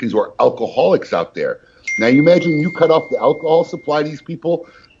number of Americans who are alcoholics out there. Now, you imagine you cut off the alcohol supply to these people.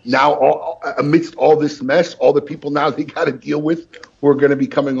 Now, amidst all this mess, all the people now they got to deal with who are going to be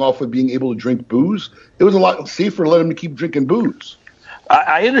coming off of being able to drink booze, it was a lot safer to let them to keep drinking booze.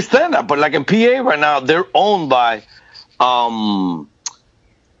 I understand that, but like in PA right now, they're owned by the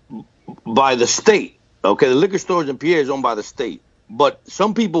state. Okay, the liquor stores in PA is owned by the state, but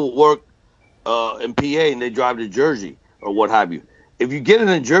some people work in PA and they drive to Jersey or what have you. If you get it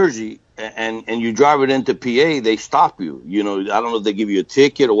in Jersey and you drive it into PA, they stop you. I don't know if they give you a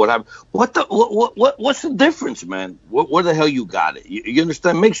ticket or what have you. What's the difference, man? Where the hell you got it? You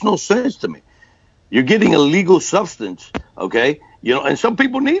understand? It makes no sense to me. You're getting a legal substance, okay? And some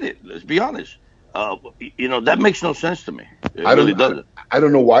people need it. Let's be honest. That makes no sense to me. It really doesn't. I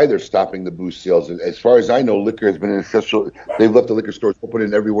don't know why they're stopping the booze sales. As far as I know, liquor has been an essential. They've left the liquor stores open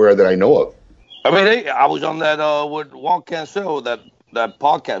in everywhere that I know of. I mean, I was on that with Juan Cancel, that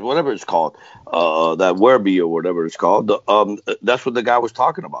podcast, whatever it's called, that Werby or whatever it's called. That's what the guy was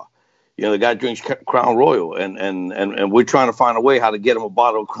talking about. The guy drinks Crown Royal, and we're trying to find a way how to get him a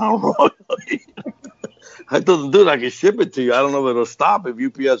bottle of Crown Royal. I told him, dude, I can ship it to you. I don't know if it'll stop if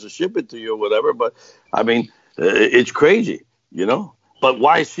UPS will ship it to you or whatever, but I mean, it's crazy, But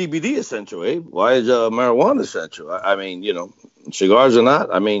why is CBD essential, Abe? Why is marijuana essential? I mean, cigars are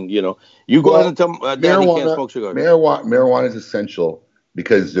not. I mean, you go ahead and tell Dad he can't smoke cigars. Marijuana is essential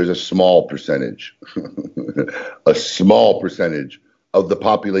because there's a small percentage, of the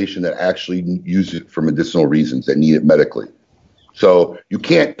population that actually use it for medicinal reasons, that need it medically. So you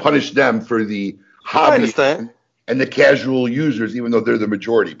can't punish them for the hobby and the casual users, even though they're the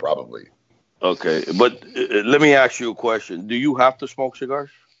majority probably. Okay, but let me ask you a question. Do you have to smoke cigars?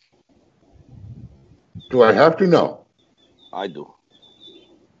 Do I have to? No. I do.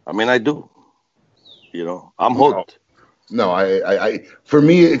 I mean, I do. You know, I'm hooked. No, I for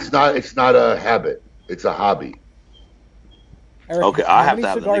me, it's not a habit. It's a hobby. Eric, okay, I have to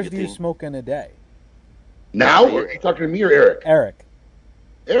have how many cigars do you smoke in a day? Now? Or are you talking to me or Eric?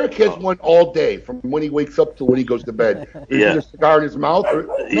 Eric has one all day, from when he wakes up to when he goes to bed. There's either a cigar in his mouth or...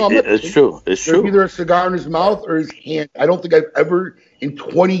 No, it's true. It's true. There's either a cigar in his mouth or his hand. I don't think I've ever, in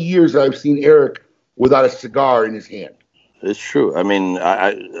 20 years, I've seen Eric without a cigar in his hand. It's true. I mean,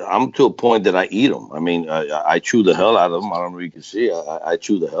 I'm to a point that I eat them. I mean, I chew the hell out of them. I don't know if you can see. I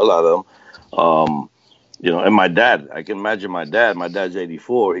chew the hell out of them. You know, and my dad, I can imagine my dad. My dad's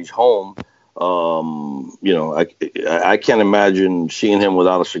 84. He's home. You know, I can't imagine seeing him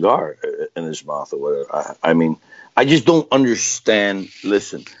without a cigar in his mouth or whatever. I mean, I just don't understand.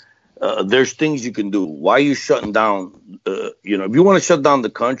 Listen, there's things you can do. Why are you shutting down? You know, if you want to shut down the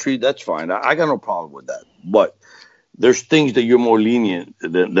country, that's fine. I got no problem with that. But there's things that you're more lenient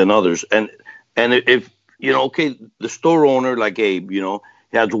than others. And if, you know, okay, the store owner like Abe, you know,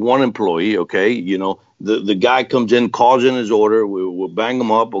 he has one employee, okay, you know, the guy comes in, calls in his order, we'll bang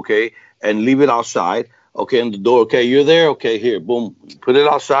him up, okay, and leave it outside, okay, in the door, okay, you're there, okay, here, boom, put it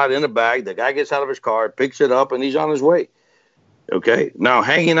outside in a bag, the guy gets out of his car, picks it up, and he's on his way, okay? Now,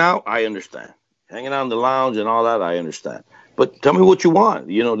 hanging out, I understand. Hanging out in the lounge and all that, I understand. But tell me what you want,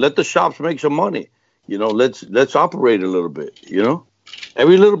 you know, let the shops make some money, you know, let's operate a little bit, you know?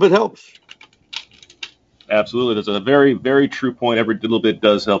 Every little bit helps. Absolutely. That's a very, very true point. Every little bit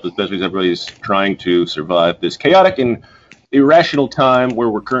does help, especially as everybody's trying to survive this chaotic and irrational time where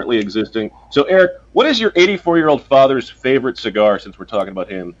we're currently existing. So, Eric, what is your 84-year-old father's favorite cigar, since we're talking about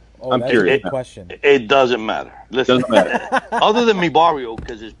him? Oh, I'm curious. Question. It doesn't matter. Listen, doesn't matter. Other than mi barrio,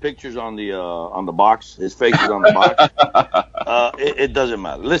 because his picture's on the box, his face is on the box, it doesn't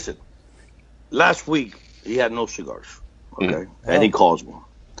matter. Listen, last week, he had no cigars, okay? And he calls me.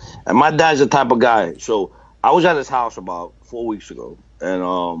 And my dad's the type of guy, so I was at his house about 4 weeks ago, and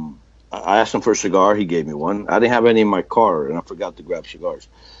I asked him for a cigar. He gave me one. I didn't have any in my car, and I forgot to grab cigars.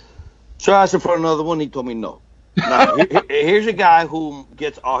 So I asked him for another one. He told me no. Now, here's a guy who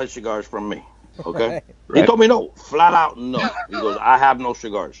gets all his cigars from me, okay? Right. He told me no, flat out no. He goes, I have no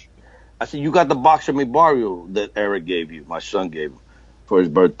cigars. I said, you got the box of mi barrio that Eric gave you, my son gave him, for his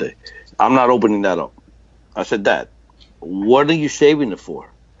birthday. I'm not opening that up. I said, Dad, what are you saving it for?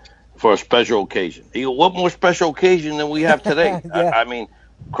 For a special occasion. He goes, what more special occasion than we have today? Yeah. I mean,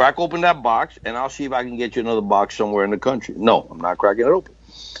 crack open that box, and I'll see if I can get you another box somewhere in the country. No, I'm not cracking it open.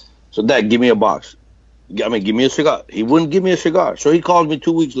 So, Dad, give me a box. I mean, give me a cigar. He wouldn't give me a cigar. So he calls me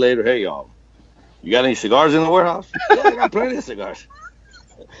 2 weeks later. Hey, y'all, you got any cigars in the warehouse? Yeah, I got plenty of cigars.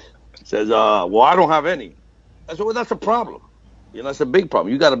 Says, well, I don't have any. I said, well, that's a problem. You know, that's a big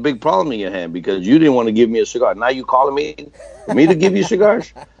problem. You got a big problem in your hand because you didn't want to give me a cigar. Now you calling me to give you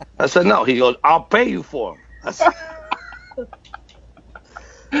cigars? I said, no. He goes, I'll pay you for them.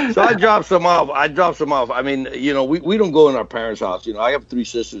 So I dropped some off. I mean, you know, we don't go in our parents' house. You know, I have 3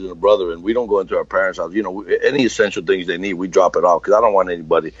 sisters and a brother, and we don't go into our parents' house. You know, any essential things they need, we drop it off because I don't want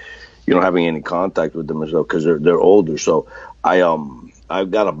anybody, you know, having any contact with them and stuff because they're older. So I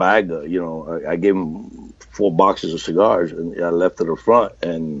got a bag. You know, I gave them 4 boxes of cigars, and I left it up front,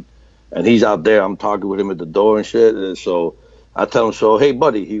 and he's out there. I'm talking with him at the door and shit, and so I tell him, so, hey,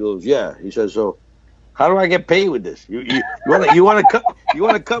 buddy. He goes, yeah. He says, so how do I get paid with this? You want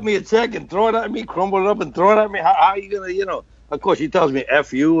to cut me a check and throw it at me, crumble it up and throw it at me? How are you gonna, you know? Of course, he tells me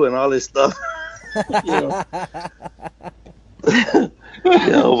F you and all this stuff. You know,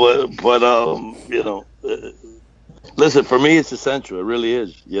 you know, listen, for me, it's essential. It really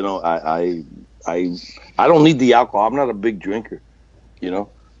is. You know, I don't need the alcohol. I'm not a big drinker, you know.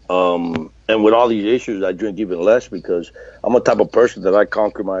 And with all these issues, I drink even less because I'm a type of person that I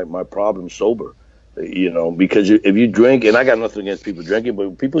conquer my problems sober, you know, because if you drink, and I got nothing against people drinking,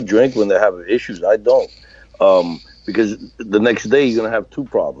 but people drink when they have issues. I don't. Because the next day you're going to have 2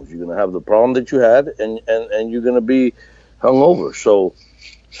 problems. You're going to have the problem that you had and you're going to be hungover. So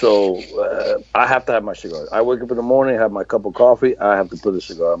I have to have my cigar. I wake up in the morning, have my cup of coffee. I have to put a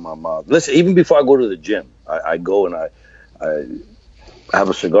cigar in my mouth. Listen, even before I go to the gym, I go and I have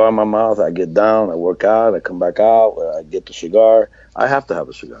a cigar in my mouth. I get down, I work out, I come back out, I get the cigar. I have to have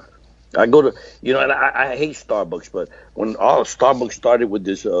a cigar. I go to, and I hate Starbucks, but when all Starbucks started with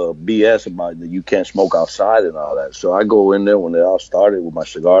this BS about that you can't smoke outside and all that, so I go in there when they all started with my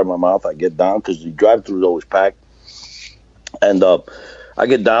cigar in my mouth. I get down because the drive-thru is always packed, and I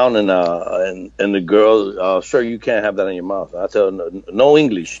get down and the girl, sir, you can't have that in your mouth. I tell her, no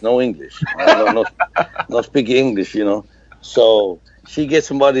English, no speak English, So she gets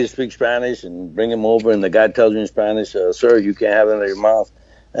somebody to speak Spanish and bring him over, and the guy tells me in Spanish, sir, you can't have that in your mouth.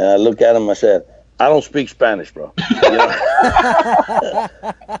 And I look at him, I said, I don't speak Spanish, bro.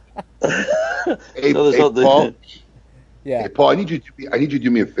 Hey, Paul. Yeah. Hey, Paul, I need you to do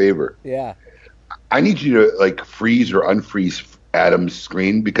me a favor. Yeah. I need you to like freeze or unfreeze Adam's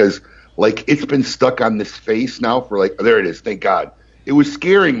screen because like it's been stuck on this face now for like there it is. Thank God. It was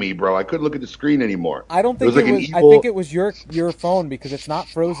scaring me, bro. I couldn't look at the screen anymore. I don't think it was. I think it was your phone because it's not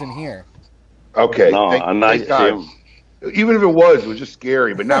frozen here. Okay. No, thank God. Even if it was just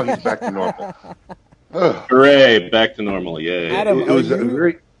scary. But now he's back to normal. Hooray! Back to normal. Yay! Adam, it was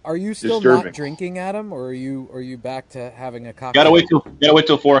very. Are you still disturbing. Not drinking, Adam, or are you back to having a cocktail? Gotta wait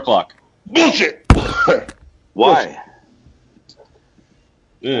till 4 o'clock. Bullshit. Why?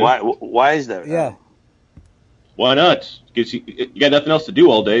 Yeah. Why is that? Yeah. Why not? Because you got nothing else to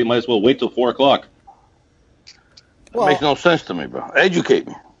do all day. You might as well wait till 4 o'clock. Well, makes no sense to me, bro. Educate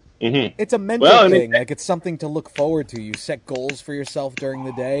me. Mm-hmm. It's a mental thing. Like it's something to look forward to. You set goals for yourself during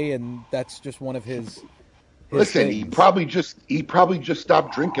the day, and that's just one of his. Listen, things. he probably just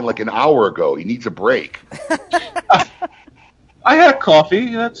stopped drinking like an hour ago. He needs a break. I had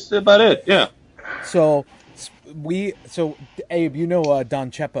coffee. That's about it. Yeah. So Abe,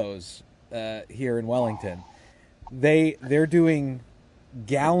 Don Chepo's here in Wellington. They're doing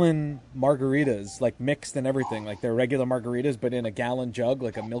gallon margaritas, like mixed and everything, like they're regular margaritas, but in a gallon jug,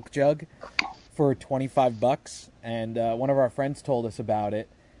 like a milk jug, for $25. And one of our friends told us about it.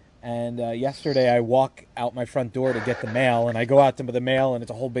 And yesterday I walk out my front door to get the mail, and I go out to the mail, and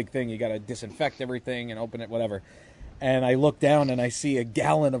it's a whole big thing. You got to disinfect everything and open it, whatever. And I look down and I see a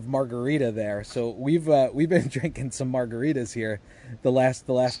gallon of margarita there. So we've been drinking some margaritas here the last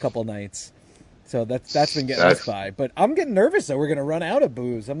couple nights. So that's been getting us by. But I'm getting nervous that we're going to run out of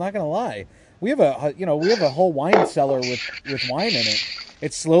booze. I'm not going to lie. We have a whole wine cellar with wine in it.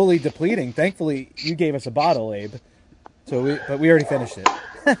 It's slowly depleting. Thankfully, you gave us a bottle, Abe. But we already finished it.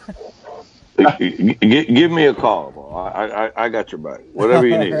 Give me a call, bro. I got your back. Whatever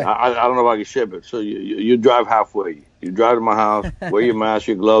you need. Right. I don't know if I can ship it. So you drive halfway. You drive to my house. Wear your mask,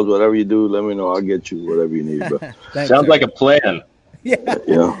 your gloves, whatever you do. Let me know. I'll get you whatever you need, bro. Thanks, Sounds like a plan.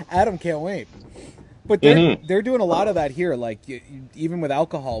 Yeah. Adam can't wait. But they're doing a lot of that here. Like even with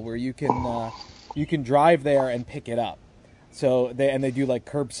alcohol, where you can drive there and pick it up. So they do like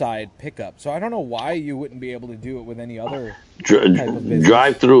curbside pickup. So I don't know why you wouldn't be able to do it with any other type of business.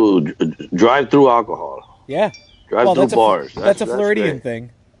 Drive through alcohol. Yeah. Drive through bars. That's a Floridian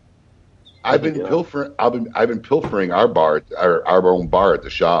thing. I've been pilfering. I've been pilfering our own bar at the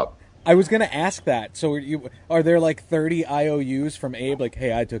shop. I was going to ask that. So are there like 30 IOUs from Abe? Like,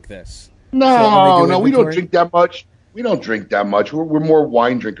 hey, I took this. No, we don't drink that much. We don't drink that much. We're more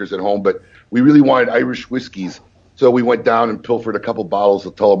wine drinkers at home, but we really wanted Irish whiskeys. So we went down and pilfered a couple bottles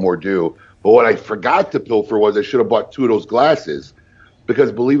of Tullamore Dew. But what I forgot to pilfer was I should have bought 2 of those glasses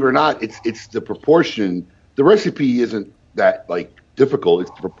because, believe it or not, it's the proportion. The recipe isn't that like difficult.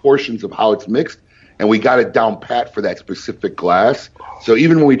 It's the proportions of how it's mixed, and we got it down pat for that specific glass. So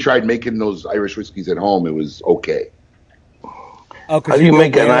even when we tried making those Irish whiskeys at home, it was okay. Oh, how do you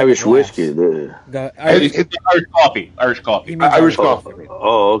make an Irish whiskey? It's Irish coffee. Irish coffee.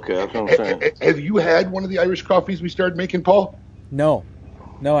 Oh, okay. That's what I'm saying. Have you had one of the Irish coffees we started making, Paul? No,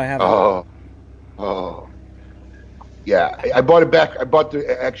 I haven't. Oh. Yeah, I bought it back. I bought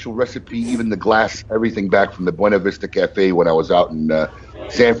the actual recipe, even the glass, everything back from the Buena Vista Cafe when I was out in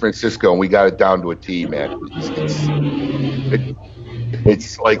San Francisco, and we got it down to a T, man.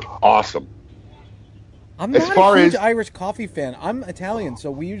 It's like awesome. I'm not a huge Irish coffee fan. I'm Italian,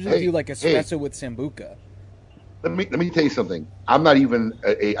 so we usually do like espresso with Sambuca. Let me tell you something. I'm not even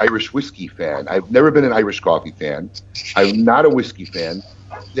a Irish whiskey fan. I've never been an Irish coffee fan. I'm not a whiskey fan.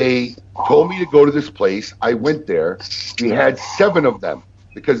 They told me to go to this place. I went there. We had 7 of them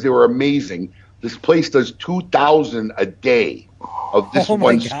because they were amazing. This place does 2,000 a day of this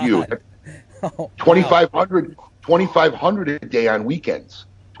one SKU. 2,500 a day on weekends.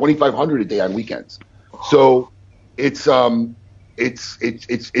 2,500 a day on weekends. So it's all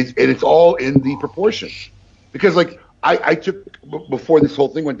in the proportions. Because like I took, before this whole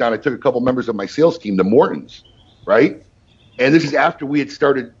thing went down, I took a couple members of my sales team to Morton's, right? And this is after we had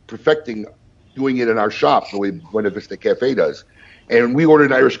started perfecting doing it in our shop the way Buena Vista Cafe does. and we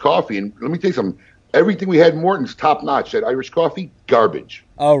ordered Irish coffee. And let me tell you something. Everything we had in Morton's top notch. That Irish coffee, garbage.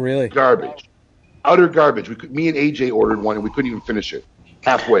 Oh, really? Garbage. Utter garbage. Me and AJ ordered one, and we couldn't even finish it.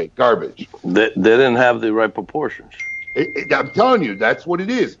 Halfway. Garbage. They didn't have the right proportions. I'm telling you, that's what it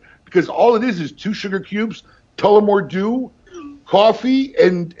is. Because all it is 2 sugar cubes, Tullamore Dew, coffee,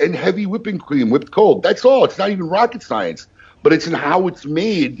 and heavy whipping cream, whipped cold. That's all. It's not even rocket science. But it's in how it's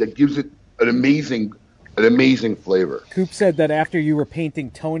made that gives it an amazing flavor. Coop said that after you were painting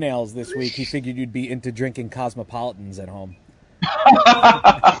toenails this week, he figured you'd be into drinking Cosmopolitans at home.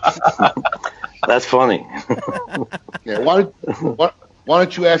 That's funny. Yeah, why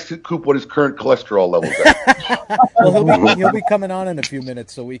don't you ask Coop what his current cholesterol levels are? Well, he'll be coming on in a few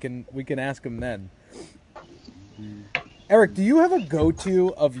minutes, so we can ask him then. Eric, do you have a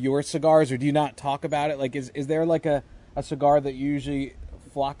go-to of your cigars, or do you not talk about it? Like, is there like a cigar that you usually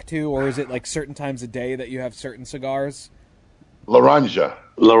flock to, or is it like certain times a day that you have certain cigars? Laranja,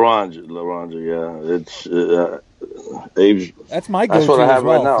 yeah. It's Abe's. That's my go-to. That's what I have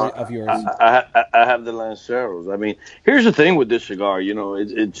well right now. of yours. I have the Lanceros. I mean, here's the thing with this cigar. You know,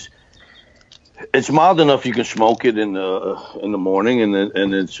 it's mild enough you can smoke it in the morning,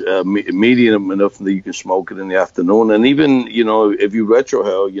 and it's medium enough that you can smoke it in the afternoon, and even if you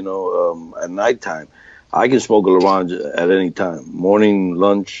retrohale, at nighttime, I can smoke a Laranja at any time, morning,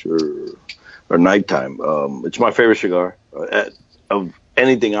 lunch, or nighttime. It's my favorite cigar of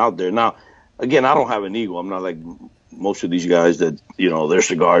anything out there. Now, again, I don't have an ego. I'm not like most of these guys that their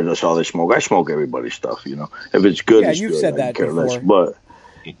cigars, that's all they smoke. I smoke everybody's stuff. If it's good, it's you've good. said I that care before. less. But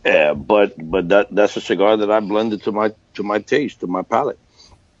yeah, but that's a cigar that I blended to my taste, to my palate,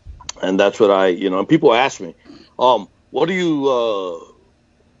 and that's what and people ask me, what do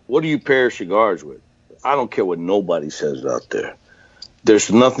you pair cigars with? I don't care what nobody says out there.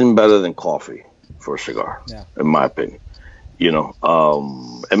 There's nothing better than coffee for a cigar, in my opinion.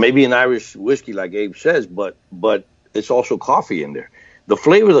 And maybe an Irish whiskey, like Abe says, but it's also coffee in there. The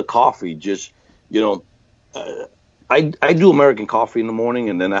flavor of the coffee, just I do American coffee in the morning,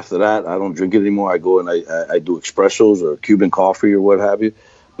 and then after that, I don't drink it anymore. I go and I do espressos or Cuban coffee or what have you.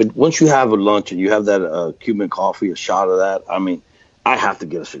 But once you have a lunch and you have that Cuban coffee, a shot of that, I mean, I have to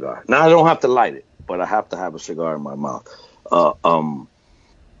get a cigar. Now I don't have to light it, but I have to have a cigar in my mouth.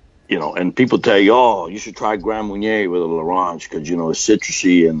 And people tell you, oh, you should try Grand Marnier with a Laranja because it's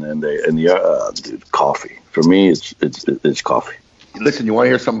citrusy and the coffee. For me, it's coffee. Listen, you want to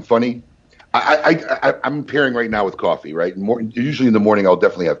hear something funny? I'm pairing right now with coffee, right? Usually in the morning, I'll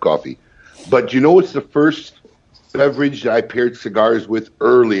definitely have coffee. But what's the first beverage that I paired cigars with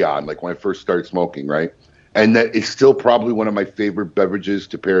early on, like when I first started smoking, right? And that is still probably one of my favorite beverages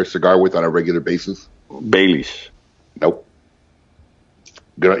to pair a cigar with on a regular basis? Baileys. Nope.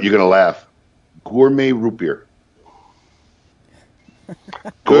 You're gonna laugh. Gourmet root beer.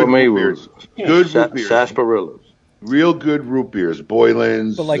 Gourmet root beers. Good root beers. Sarsaparillas. Real good root beers.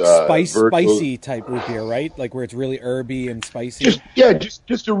 Boylan's. But like spicy type root beer, right? Like where it's really herby and spicy.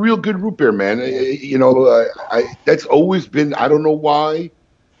 Just a real good root beer, man. That's always been. I don't know why.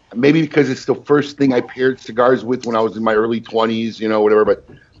 Maybe because it's the first thing I paired cigars with when I was in my early 20s, whatever. But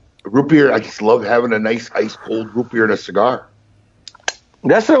root beer, I just love having a nice ice cold root beer in a cigar.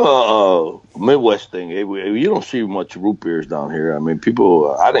 That's a Midwest thing. You don't see much root beers down here. I mean,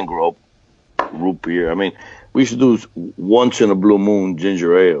 people. I didn't grow up root beer. I mean, we used to do once in a blue moon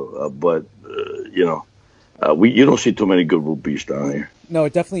ginger ale, but you don't see too many good root beers down here. No,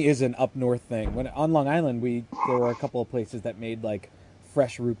 it definitely is an up north thing. When on Long Island, there were a couple of places that made like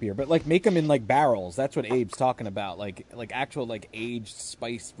fresh root beer, but like make them in like barrels. That's what Abe's talking about, like actual like aged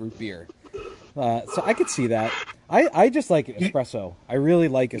spiced root beer. So I could see that. I just like espresso. I really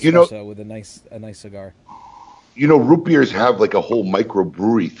like espresso with a nice cigar. Root beers have like a whole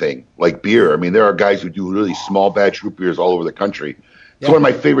microbrewery thing, like beer. I mean, there are guys who do really small batch root beers all over the country. It's one of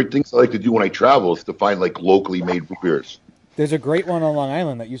my favorite things I like to do when I travel is to find like locally made root beers. There's a great one on Long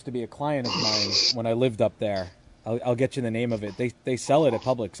Island that used to be a client of mine when I lived up there. I'll get you the name of it. They sell it at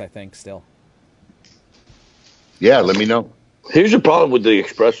Publix, I think, still. Yeah, let me know. Here's the problem with the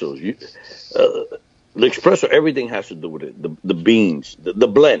espressos. The espresso, everything has to do with it. The beans, the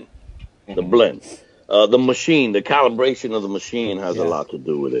blend, the machine, the calibration of the machine has a lot to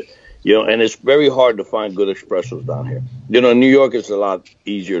do with it. And it's very hard to find good espressos down here. In New York, it's a lot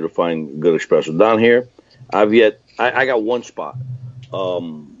easier to find good espressos. Down here, I got one spot.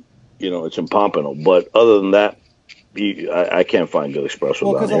 It's in Pompano, but other than that, I can't find good espresso.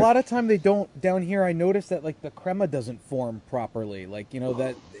 Well, because a lot of time they don't down here. I noticed that like the crema doesn't form properly. Like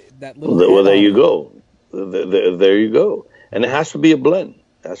that little. Well, there you go. There you go. And it has to be a blend.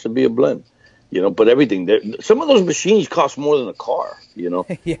 You know, but everything there. Some of those machines cost more than a car. You know,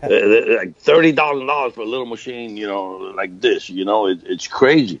 Yeah. Like $30,000 for a little machine. You know, like this. You know, it's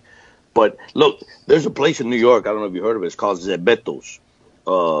crazy. But look, there's a place in New York. I don't know if you heard of it. It's called Zebetto's.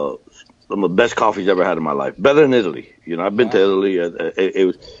 Some of the best coffees I've ever had in my life. Better than Italy. You know, I've been to Italy. It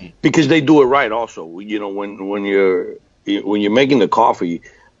was because they do it right. Also, you know, when you're making the coffee,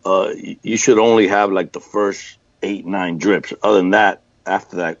 you should only have like the first 8-9 drips. Other than that,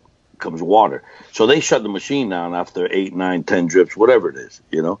 after that comes water. So they shut the machine down after 8, 9, 10 drips, whatever it is,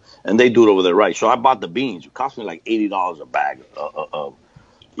 you know, and they do it over there right. So I bought the beans. It cost me like $80 a bag,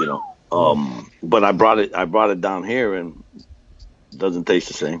 you know. But I brought it down here and it doesn't taste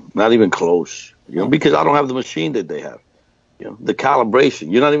the same. Not even close, you know, because I don't have the machine that they have. You know, the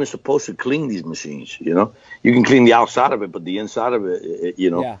calibration. You're not even supposed to clean these machines, you know. You can clean the outside of it, but the inside of it,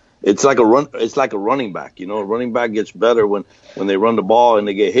 you know. Yeah. It's like a running back, you know. A running back gets better when they run the ball and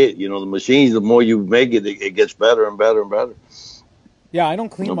they get hit. You know, the machines, the more you make it, it gets better and better and better. Yeah, I don't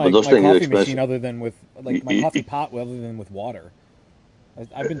clean my coffee machine other than with like my coffee pot, other than with water.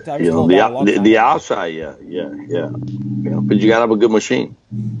 I was told that a long time the ago. outside, yeah. But you gotta have a good machine.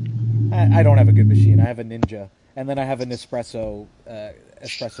 I don't have a good machine. I have a Ninja, and then I have an espresso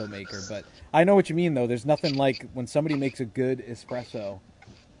maker. But I know what you mean, though. There's nothing like when somebody makes a good espresso.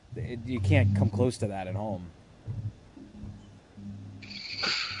 You can't come close to that at home.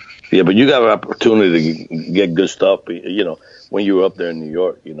 Yeah, but you got an opportunity to get good stuff, you know, when you were up there in New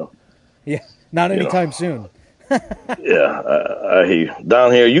York, you know. Yeah, not anytime soon. Yeah, I hear you.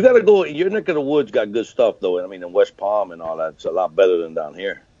 Down here, you got to go. Your neck of the woods got good stuff, though. I mean, in West Palm and all that, it's a lot better than down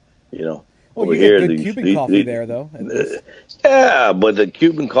here, you know. Well, over you get good Cuban coffee there, though. Yeah, but the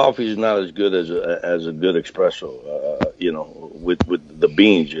Cuban coffee is not as good as a good espresso, you know, with the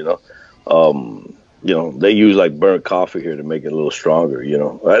beans, you know. You know, they use like burnt coffee here to make it a little stronger, you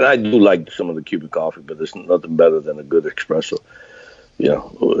know. And I do like some of the Cuban coffee, but there's nothing better than a good espresso. You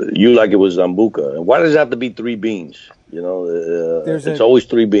know, you like it with Zambuca. And why does it have to be 3 beans? You know, it's always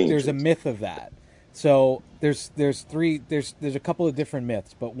 3 beans. There's a myth of that. So there's a couple of different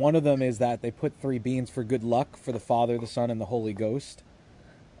myths, but one of them is that they put 3 beans for good luck for the Father, the Son, and the Holy Ghost.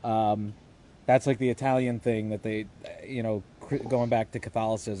 That's like the Italian thing that they, you know, going back to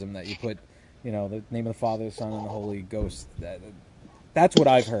Catholicism, that you put, you know, the name of the Father, the Son, and the Holy Ghost. That's what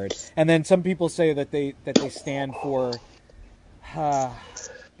I've heard. And then some people say that they stand for,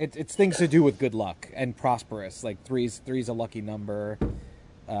 it's things to do with good luck and prosperous. Like three's a lucky number.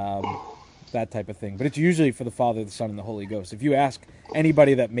 That type of thing, but it's usually for the Father, the Son, and the Holy Ghost. If you ask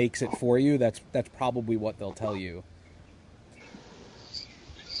anybody that makes it for you, that's probably what they'll tell you.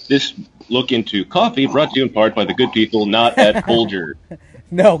 This look into coffee brought to you in part by the good people not at Folger.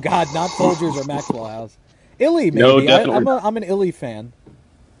 No, God, not Folgers or Maxwell House. Illy, maybe. No, definitely. I'm an Illy fan.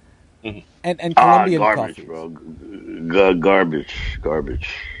 Mm-hmm. And Colombian garbage, coffee, bro. Garbage.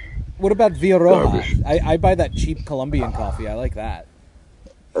 What about Villa Roja? I buy that cheap Colombian coffee. I like that.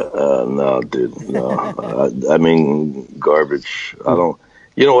 No, dude, no. I mean, garbage. I don't.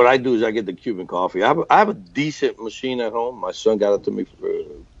 You know what I do is I get the Cuban coffee. I have a decent machine at home. My son gave it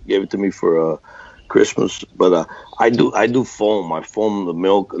to me for Christmas. But I do foam. I foam the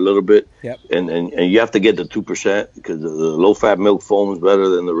milk a little bit. Yep. And you have to get the 2% because the low fat milk foam is better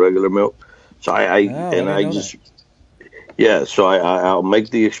than the regular milk. So I'll make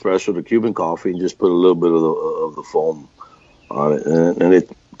the espresso, the Cuban coffee, and just put a little bit of the foam on it, and it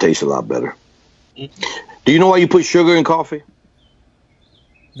tastes a lot better. Do you know why you put sugar in coffee?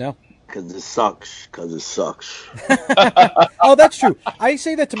 No. Because it sucks. Oh, that's true. I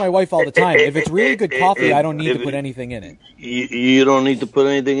say that to my wife all the time. If it's really good coffee, I don't need to put anything in it. You don't need to put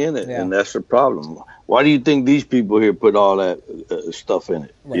anything in it, yeah. And that's the problem. Why do you think these people here put all that stuff in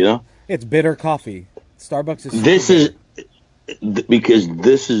it? Right. You know, it's bitter coffee. Starbucks is. Because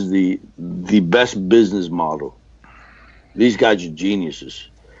this is the best business model. These guys are geniuses.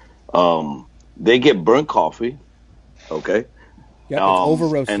 They get burnt coffee, okay? Yep, it's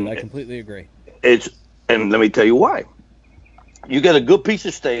over-roasted. I completely agree. And let me tell you why. You get a good piece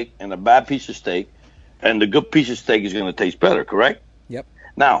of steak and a bad piece of steak, and the good piece of steak is going to taste better, correct? Yep.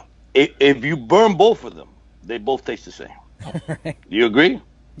 Now, if you burn both of them, they both taste the same. Right. Do you agree?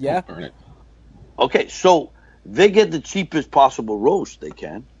 Yeah. Okay, so they get the cheapest possible roast they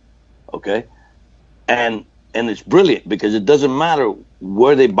can, okay? And it's brilliant because it doesn't matter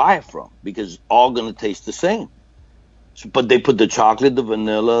where they buy it from because it's all going to taste the same. So, but they put the chocolate, the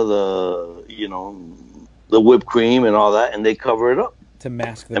vanilla, the whipped cream and all that, and they cover it up. To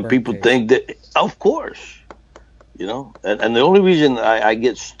mask the And burnt people taste. think that, of course, And the only reason I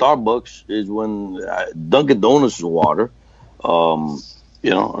get Starbucks is when Dunkin' Donuts is water.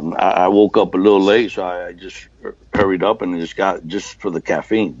 And I woke up a little late, so I just hurried up and just for the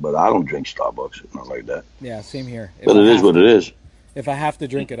caffeine. But I don't drink Starbucks, not like that. Yeah, same here. But it is what it is. If I have to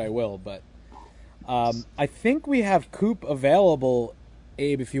drink it, I will. But I think we have Coop available,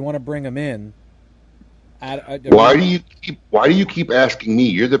 Abe. If you want to bring him in. Why do you keep asking me?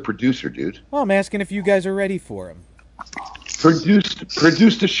 You're the producer, dude. Well, I'm asking if you guys are ready for him. Produce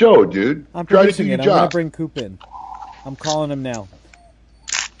the show, dude. I'm Try to producing do it. your I'm job. going to bring Coop in. I'm calling him now.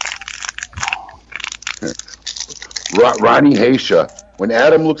 Ronnie Haysha. When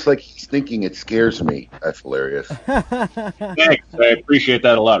Adam looks like he's thinking, it scares me. That's hilarious. Thanks. I appreciate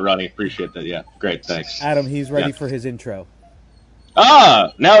that a lot, Ronnie. Appreciate that. Yeah, great. Thanks. Adam, he's ready for his intro.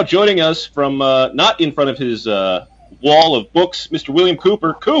 Now joining us from not in front of his wall of books, Mr. William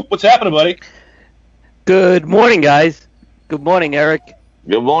Cooper. Coop, what's happening, buddy? Good morning, guys. Good morning, Eric.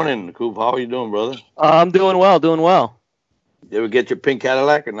 Good morning, Coop. How are you doing, brother? I'm doing well, You ever get your pink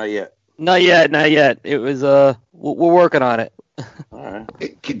Cadillac or not yet? Not yet. It was, we're working on it. All right.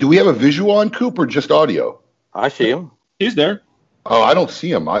 Do we have a visual on Coop or just audio? I see him. He's there. Oh, I don't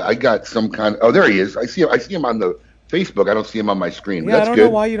see him. I got some kind. Oh, there he is. I see him on the Facebook. I don't see him on my screen. Yeah, That's I don't good. know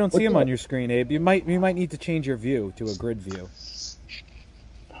why you don't see him on your screen, Abe. You might need to change your view to a grid view.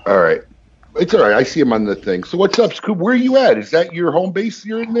 All right. It's all right. I see him on the thing. So what's up, Scoop? Where are you at? Is that your home base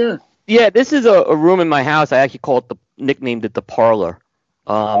you're in there? Yeah, this is a room in my house. I actually nicknamed it the parlor.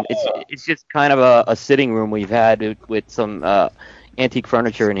 It's just kind of a sitting room we've had with some antique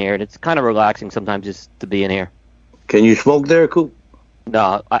furniture in here, and it's kind of relaxing sometimes just to be in here. Can you smoke there, Coop?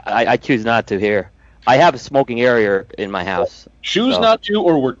 No, I choose not to here. I have a smoking area in my house. Choose not to,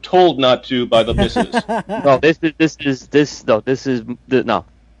 or we're told not to by the missus. No.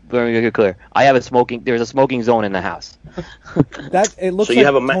 Let me get clear. I have there's a smoking zone in the house. It looks so like you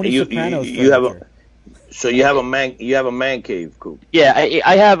have Tony Soprano's you have a man cave, Coop. Yeah,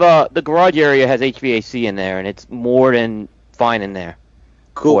 I have the garage area has HVAC in there, and it's more than fine in there.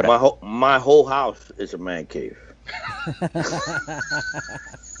 Cool. My whole house is a man cave.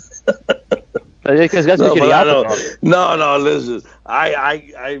 Because that's what No, listen.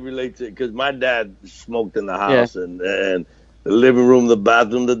 I relate to it because my dad smoked in the house, and the living room, the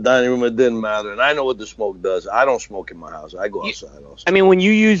bathroom, the dining room, it didn't matter. And I know what the smoke does. I don't smoke in my house. I go outside also. I mean, when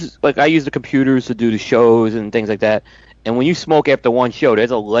you use, I use the computers to do the shows and things like that, and when you smoke after one show,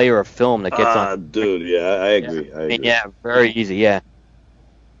 there's a layer of film that gets on. Dude, yeah, I agree. Yeah, very easy, yeah.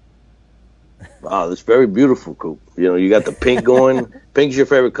 Wow, that's very beautiful, Coop. You got the pink going. Pink's your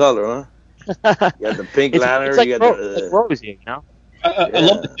favorite color, huh? You got the pink lantern. It's like you got the rose, you know? I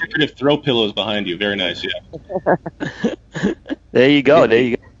love the decorative throw pillows behind you. Very nice, yeah. There you go.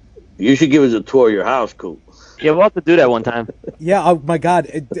 You should give us a tour of your house, Coop. Yeah, we'll have to do that one time. Yeah, oh my God.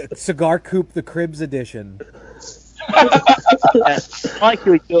 Cigar Coop, the Cribs edition. I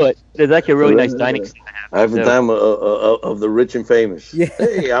actually do it. There's actually a really nice dining set. I have the time of the rich and famous. Yeah.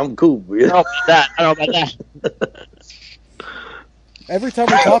 Hey, I'm Coop. I don't know about that. Every time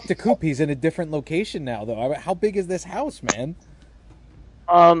we talk to Coop, he's in a different location now, though. How big is this house, man?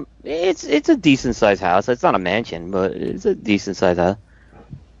 It's a decent sized house. It's not a mansion, but it's a decent sized house.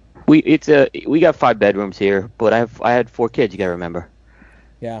 We got 5 bedrooms here, but I had 4 kids. You gotta remember.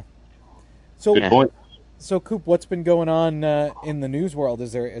 Yeah. So good point. So Coop, what's been going on in the news world?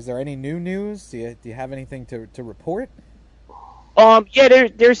 Is there any new news? Do you have anything to report? Yeah,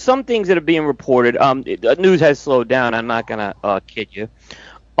 there's some things that are being reported. The news has slowed down. I'm not gonna kid you.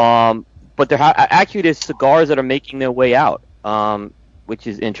 But there's cigars that are making their way out, which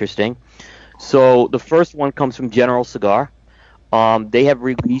is interesting. So the first one comes from General Cigar. They have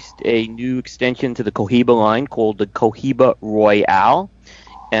released a new extension to the Cohiba line called the Cohiba Royale.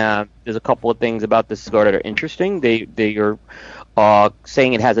 There's a couple of things about this cigar that are interesting. They are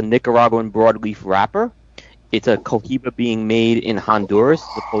saying it has a Nicaraguan broadleaf wrapper. It's a Cohiba being made in Honduras,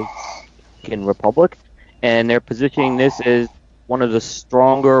 the Dominican Republic, and they're positioning this as one of the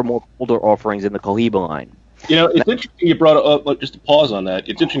stronger, more bolder offerings in the Cohiba line. It's interesting you brought up, just to pause on that,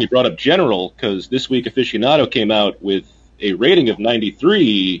 it's interesting you brought up General, because this week Aficionado came out with a rating of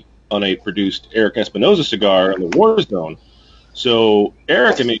 93 on a produced Eric Espinosa cigar in the War Zone. So,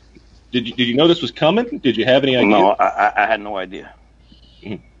 Eric, I mean, did you know this was coming? Did you have any idea? No, I had no idea.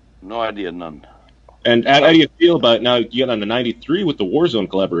 No idea, none. And how do you feel about now you get on the 93 with the Warzone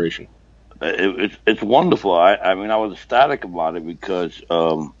collaboration? It's wonderful. I mean, I was ecstatic about it because,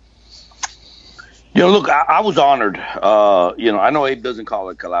 look, I was honored. I know Abe doesn't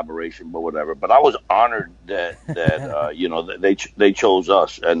call it collaboration, but whatever. But I was honored that they chose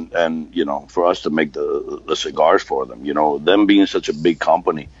us and for us to make the cigars for them. Them being such a big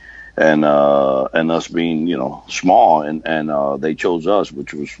company, and us being, you know, small, and they chose us,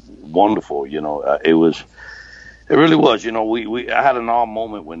 which was wonderful. You know, it really was. You know, I had an awe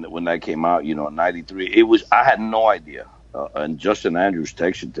moment when that came out. You know, in '93, I had no idea, and Justin Andrews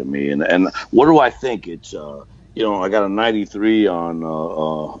texted to me, and what do I think? It's you know, I got a '93 on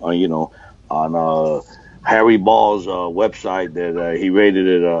Harry Ball's website that he rated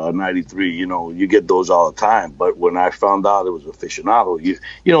it a 93. You know, you get those all the time. But when I found out it was aficionado, you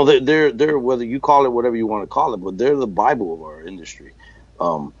know, they're whether you call it whatever you want to call it, but they're the Bible of our industry.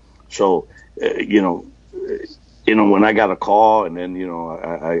 You know, when I got a call, and then, you know,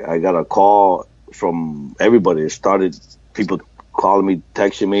 I got a call from everybody. It started people calling me,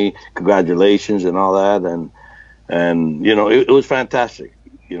 texting me, congratulations and all that, and you know, it was fantastic.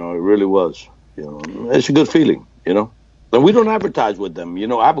 You know, it really was. You know, it's a good feeling, you know. And we don't advertise with them. You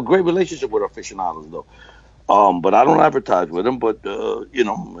know, I have a great relationship with aficionados, though. But I don't advertise with them. But, you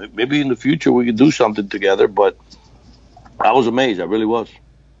know, maybe in the future we could do something together. But I was amazed. I really was.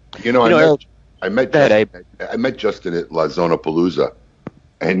 You know, I met Justin at La Zona Palooza,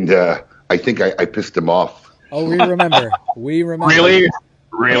 and I think I pissed him off. Oh, we remember. Really?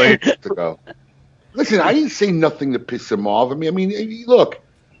 Listen, I didn't say nothing to piss him off. I mean, look.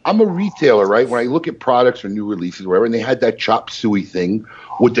 I'm a retailer, right? When I look at products or new releases, or whatever, and they had that chop suey thing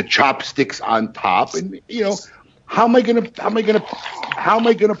with the chopsticks on top, and you know, how am I gonna put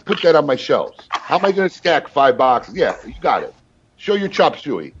that on my shelves? How am I gonna stack 5 boxes? Yeah, you got it. Show your chop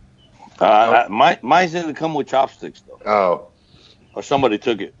suey. Mine didn't come with chopsticks though. Oh, or somebody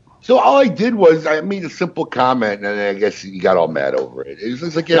took it. So all I did was I made a simple comment, and I guess you got all mad over it. It's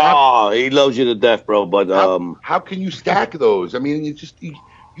just like, he loves you to death, bro. But how can you stack those? I mean,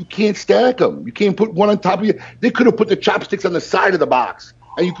 you can't stack them. You can't put one on top of you. They could have put the chopsticks on the side of the box,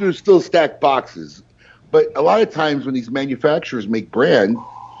 and you could have still stacked boxes. But a lot of times when these manufacturers make brand,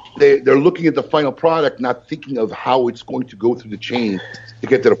 they're looking at the final product, not thinking of how it's going to go through the chain to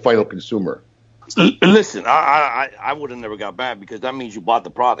get to the final consumer. Listen, I would have never got back, because that means you bought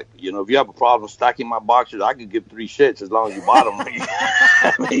the product. You know, if you have a problem stacking my boxes, I could give 3 shits as long as you bought them.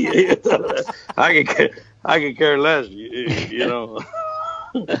 I could care less. You know.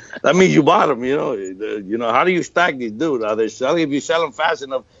 That means you bought them, you know. You know, how do you stack these, dude? Are they selling? If you sell them fast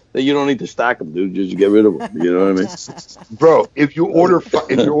enough, then you don't need to stack them, dude. Just get rid of them. You know what I mean? Bro, if you're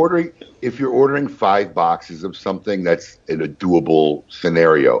ordering 5 boxes of something, that's in a doable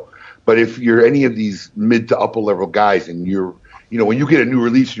scenario. But if you're any of these mid to upper level guys, and you know, when you get a new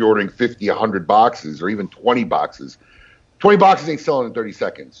release, you're ordering 50, 100 boxes, or even 20 boxes. 20 boxes ain't selling in 30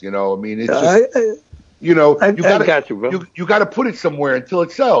 seconds. You know, I mean, it's just. You know, you got to put it somewhere until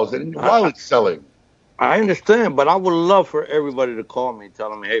it sells, and while it's selling. I understand, but I would love for everybody to call me and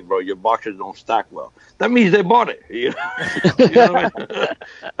tell me, hey, bro, your boxes don't stack well. That means they bought it. You know? You know what I mean?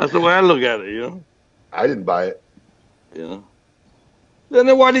 That's the way I look at it, you know? I didn't buy it. You know?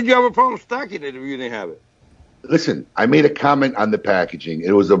 Then why did you have a problem stacking it if you didn't have it? Listen, I made a comment on the packaging.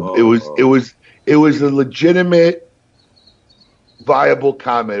 It was a legitimate, viable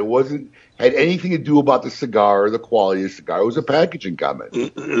comment. It wasn't had anything to do about the cigar or the quality of the cigar. It was a packaging comment.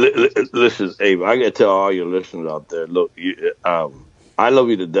 Listen, Abe, I got to tell all your listeners out there, look, I love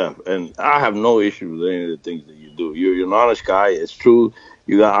you to death, and I have no issue with any of the things that you do. You're an honest guy. It's true.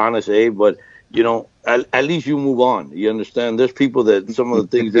 You got honest, Abe, but, you know, at least you move on. You understand? There's people that some of the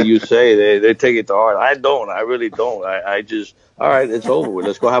things that you say, they take it to heart. I don't. I really don't. I just, all right, it's over with.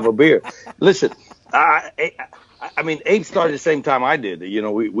 Let's go have a beer. Listen, I mean, Abe started the same time I did. You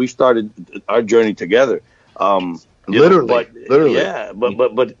know, we started our journey together. Literally. Yeah,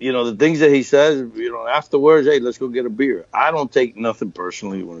 but you know, the things that he says, you know, afterwards, hey, let's go get a beer. I don't take nothing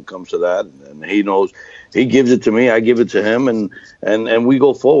personally when it comes to that, and he knows. He gives it to me, I give it to him, and we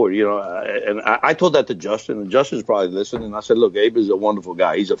go forward. You know, and I told that to Justin, and Justin's probably listening. I said, look, Abe is a wonderful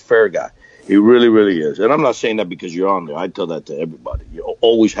guy. He's a fair guy. He really, really is. And I'm not saying that because you're on there. I tell that to everybody. You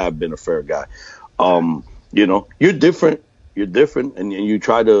always have been a fair guy. You know, you're different, and you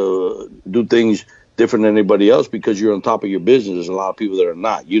try to do things different than anybody else because you're on top of your business. There's a lot of people that are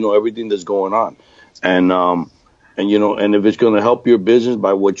not. You know everything that's going on, and you know, and if it's going to help your business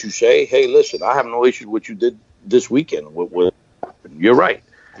by what you say, hey, listen, I have no issue with what you did this weekend. You're right,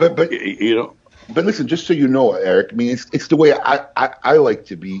 but you know. But listen, just so you know, Eric, I mean, it's the way I like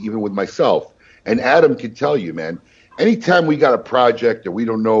to be, even with myself. And Adam can tell you, man. Anytime we got a project or we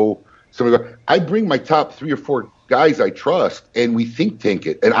don't know. I bring my top 3 or 4 guys I trust, and we think tank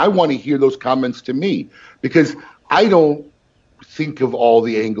it. And I want to hear those comments to me, because I don't think of all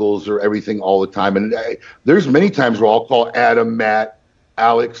the angles or everything all the time. And there's many times where I'll call Adam, Matt,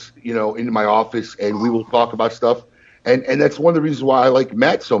 Alex, you know, into my office, and we will talk about stuff. And that's one of the reasons why I like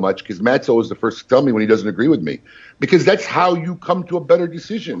Matt so much, because Matt's always the first to tell me when he doesn't agree with me, because that's how you come to a better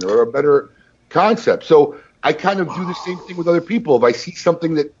decision or a better concept. So I kind of do the same thing with other people. If I see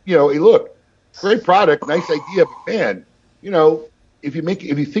something that, hey, look, great product, nice idea, but man, if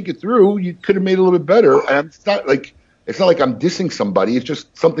you think it through, you could have made it a little bit better. And it's not like I'm dissing somebody. It's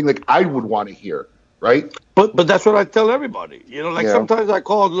just something like I would want to hear, right? But that's what I tell everybody. Sometimes I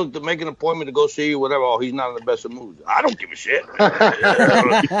call, look, to make an appointment to go see you, whatever. Oh, he's not in the best of moods. I don't give a shit.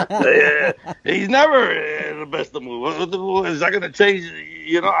 He's never in the best of moods. Is that going to change?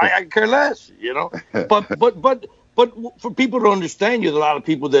 I care less. But for people to understand you, there's a lot of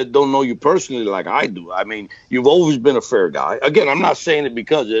people that don't know you personally like I do. I mean, you've always been a fair guy. Again, I'm not saying it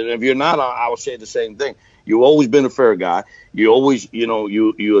because if you're not, I will say the same thing. You've always been a fair guy. You always,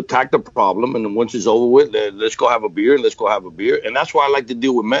 you attack the problem, and then once it's over with, let's go have a beer, and let's go have a beer. And that's why I like to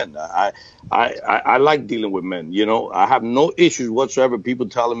deal with men. I like dealing with men. I have no issues whatsoever. People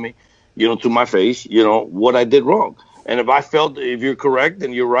telling me, to my face, what I did wrong. And if you're correct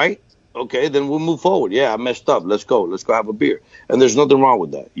and you're right, okay, then we'll move forward. Yeah, I messed up. Let's go have a beer. And there's nothing wrong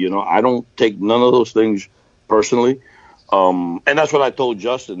with that. I don't take none of those things personally. And that's what I told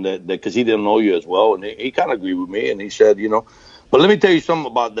Justin, that because he didn't know you as well, and he kind of agreed with me, and he said, but let me tell you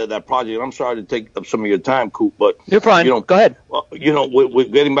something about that project. And I'm sorry to take up some of your time, Coop, but you're fine. Go ahead. We're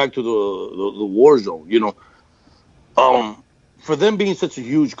getting back to the war zone. For them being such a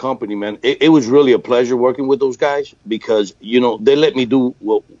huge company, man, it was really a pleasure working with those guys because they let me do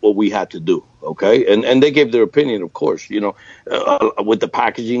what we had to do. Okay, and they gave their opinion, of course. With the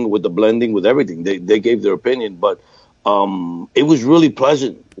packaging, with the blending, with everything, they gave their opinion, but. It was really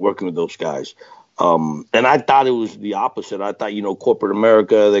pleasant working with those guys. And I thought it was the opposite. I thought, corporate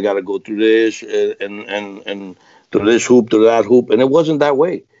America, they got to go through this and through this hoop, through that hoop. And it wasn't that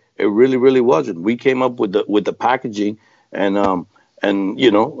way. It really, really wasn't. We came up with the packaging and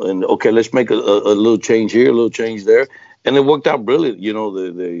okay, let's make a little change here, a little change there. And it worked out brilliant.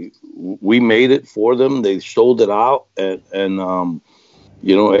 We made it for them. They sold it out and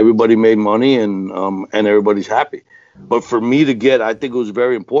everybody made money and everybody's happy. But for me I think it was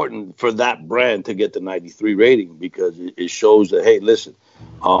very important for that brand to get the 93 rating because it shows that, hey, listen,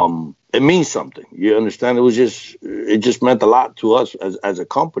 it means something. You understand? It just meant a lot to us as a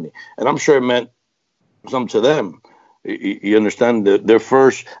company. And I'm sure it meant something to them. You understand? Their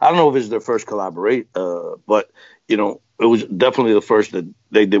first, I don't know if it's their first collaborate, but, it was definitely the first that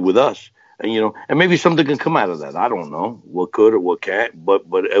they did with us. And, and maybe something can come out of that. I don't know what could or what can't, but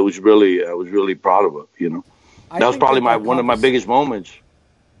I was really proud of it, That was probably one of my biggest moments.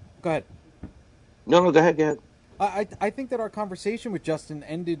 Go ahead. No, go ahead. I think that our conversation with Justin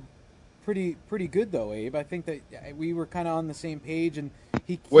ended pretty good though, Abe. I think that we were kind of on the same page, and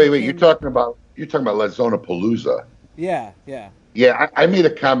Wait, you're talking about La Zona Palooza. Yeah. Yeah, I made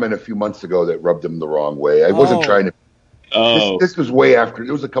a comment a few months ago that rubbed him the wrong way. I wasn't trying to. Oh. This was way after.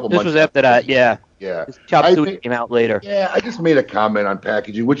 It was a couple months. This was after that, yeah. Yeah. Chop Suey came out later. Yeah, I just made a comment on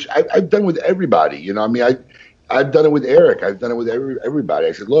packaging, which I've done with everybody. I've done it with Eric. I've done it with everybody.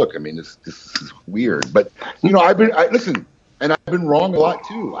 I said, look, this is weird, but I've been wrong a lot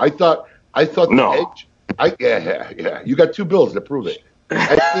too. I thought the Edge. Yeah. You got two bills to prove it.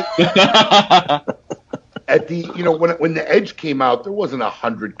 At the when the Edge came out, there wasn't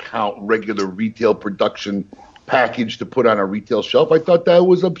 100 count regular retail production package to put on a retail shelf. I thought that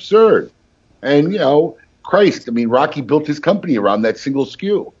was absurd. And Christ, Rocky built his company around that single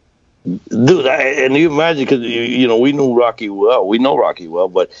SKU. Dude, and you imagine, because we knew Rocky well. We know Rocky well,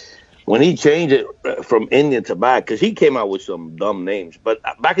 but when he changed it from Indian to back, because he came out with some dumb names. But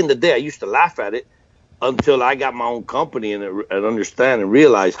back in the day, I used to laugh at it until I got my own company and understand and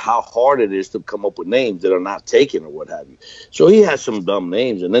realize how hard it is to come up with names that are not taken or what have you. So he has some dumb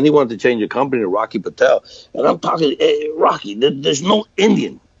names, and then he wanted to change the company to Rocky Patel. And I'm talking, hey, Rocky, there's no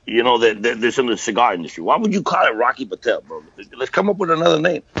Indian, that's in the cigar industry. Why would you call it Rocky Patel, bro? Let's come up with another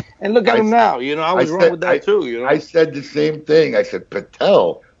name. And look at him now. I was wrong with that too. I said the same thing. I said,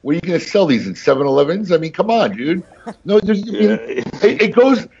 Patel, where are you going to sell these in 7-Elevens? Come on, dude. No,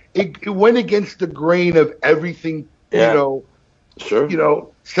 it went against the grain of everything, sure.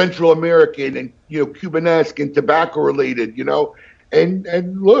 Central American and Cubanesque and tobacco related,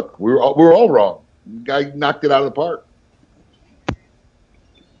 and look, we're all wrong. The guy knocked it out of the park.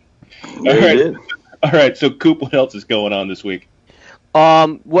 All right. So, Coop, what else is going on this week?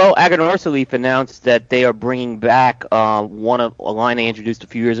 Well, Aganorsa Leaf announced that they are bringing back a line they introduced a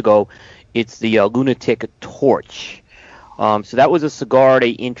few years ago. It's the Lunatic Torch. So that was a cigar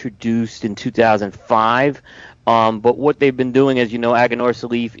they introduced in 2005. But what they've been doing, as you know, Aganorsa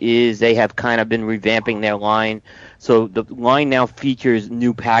Salif, is they have kind of been revamping their line. So the line now features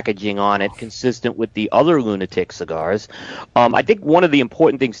new packaging on it, consistent with the other Lunatic cigars. I think one of the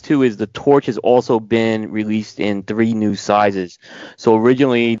important things, too, is the Torch has also been released in 3 new sizes. So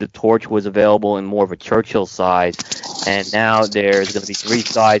originally the Torch was available in more of a Churchill size, and now there's going to be 3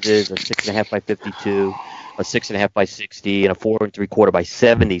 sizes, a 6.5 by 52, a 6.5 by 60, and a 4 3/4 by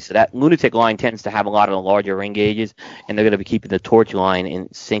 70. So that Lunatic line tends to have a lot of the larger ring gauges, and they're going to be keeping the Torch line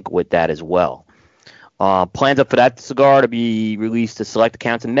in sync with that as well. Plans up for that cigar to be released to select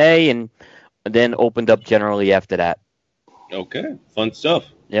accounts in May, and then opened up generally after that. Okay, fun stuff.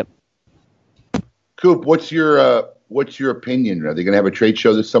 Yep. Coop, what's your opinion? Are they going to have a trade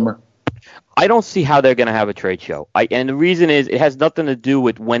show this summer? I don't see how they're going to have a trade show. And the reason is it has nothing to do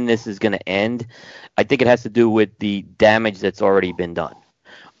with when this is going to end. I think it has to do with the damage that's already been done.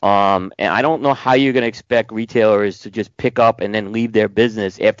 And I don't know how you're going to expect retailers to just pick up and then leave their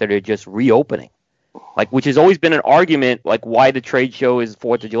business after they're just reopening. Like, which has always been an argument, like why the trade show is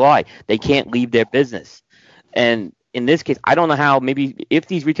 4th of July. They can't leave their business. And in this case, I don't know how, maybe if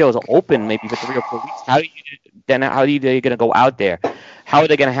these retailers are open maybe for 3 or 4 weeks, how are they going to go out there? How are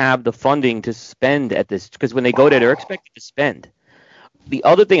they going to have the funding to spend at this? Because when they go there, they're expected to spend. The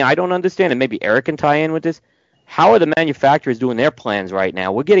other thing I don't understand, and maybe Eric can tie in with this, how are the manufacturers doing their plans right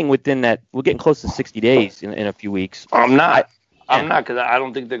now? We're getting close to 60 days in a few weeks. I'm not, because I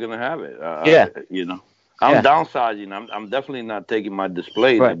don't think they're going to have it. I'm downsizing. I'm definitely not taking my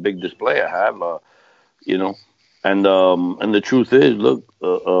display, the big display I have, and the truth is, look,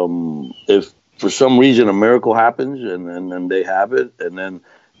 if for some reason a miracle happens and they have it, and then,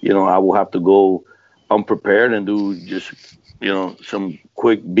 I will have to go unprepared and do just, some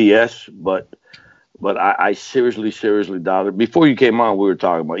quick BS, but I seriously doubt it. Before you came on, we were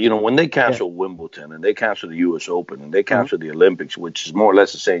talking about, when they cancel Wimbledon and they cancel the U.S. Open and they cancel the Olympics, which is more or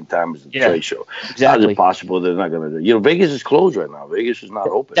less the same time as the trade show. Exactly. How is it possible they're not going to do? Vegas is closed right now. Vegas is not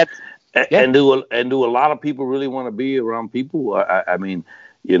open. And do a lot of people really want to be around people? I mean,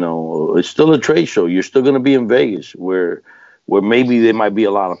 it's still a trade show. You're still going to be in Vegas where maybe there might be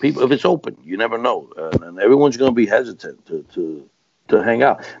a lot of people. If it's open, you never know. And everyone's going to be hesitant to hang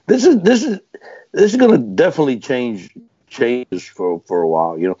out. This is going to definitely changes for a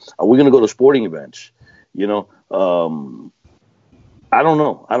while. Are we going to go to sporting events? I don't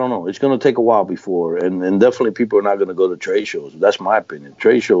know. It's going to take a while before, and definitely people are not going to go to trade shows. That's my opinion.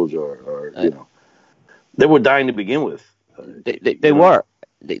 Trade shows are they were dying to begin with. They were.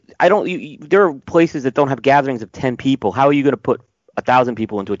 There are places that don't have gatherings of 10 people. How are you going to put 1,000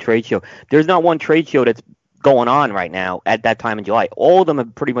 people into a trade show? There's not one trade show that's going on right now at that time in July. All of them are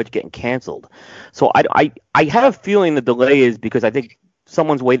pretty much getting canceled. So I have a feeling the delay is because I think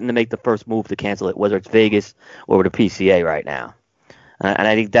someone's waiting to make the first move to cancel it, whether it's Vegas or the PCA right now. And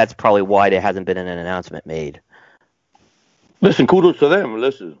I think that's probably why there hasn't been an announcement made. Listen, kudos to them.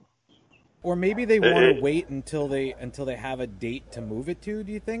 Listen. Or maybe they want to wait until they have a date to move it to,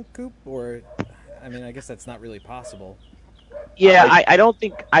 do you think, Coop? Or, I mean, I guess that's not really possible. Yeah, I don't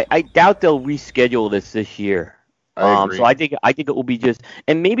think – I doubt they'll reschedule this year. I agree. So I think it will be just –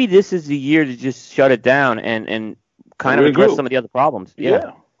 and maybe this is the year to just shut it down and kind of address some of the other problems.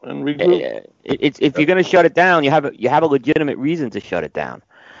 Yeah. And regroup. If you're going to shut it down, you have a legitimate reason to shut it down.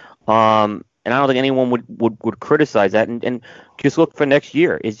 And I don't think anyone would criticize that. And just look for next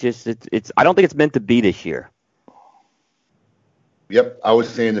year. It's I don't think it's meant to be this year. Yep, I was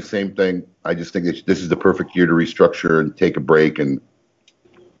saying the same thing. I just think this is the perfect year to restructure and take a break and,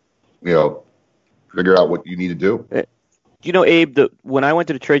 figure out what you need to do. Abe, when I went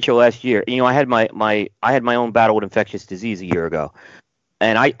to the trade show last year, I had my own battle with infectious disease a year ago.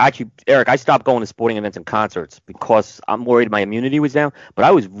 And Eric, I stopped going to sporting events and concerts because I'm worried my immunity was down. But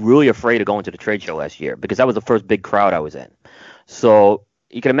I was really afraid of going to the trade show last year because that was the first big crowd I was in. So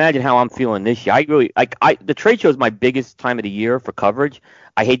you can imagine how I'm feeling this year. The trade show is my biggest time of the year for coverage.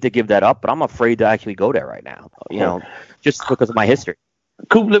 I hate to give that up, but I'm afraid to actually go there right now, just because of my history.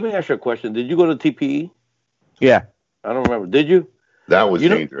 Coop, let me ask you a question. Did you go to TPE? Yeah. I don't remember. Did you? That was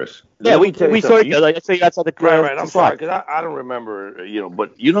dangerous. Yeah, we saw it. Like I say, that's how the crowd. Right. I'm sorry because I don't remember.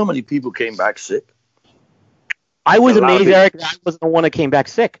 But you know how many people came back sick? I was amazed, Eric. I wasn't the one that came back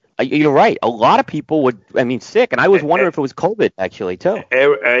sick. You're right. A lot of people would. Sick, and I was wondering if it was COVID actually too.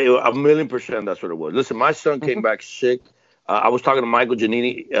 1,000,000% that's what it was. Listen, my son came back sick. I was talking to Michael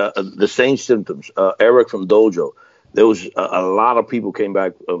Giannini. The same symptoms. Eric from Dojo. There was a lot of people came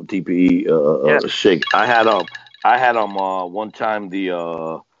back of TPE sick. I had one time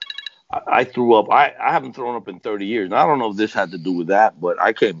I threw up. I haven't thrown up in 30 years. And I don't know if this had to do with that, but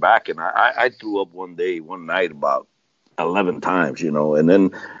I came back and I threw up one night about 11 times, and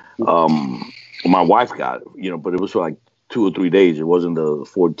then my wife got it, but it was for like 2 or 3 days. It wasn't the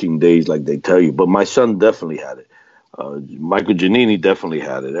 14 days like they tell you. But my son definitely had it. Michael Giannini definitely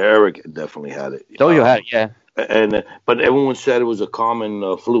had it. Eric definitely had it. You had it, yeah. But everyone said it was a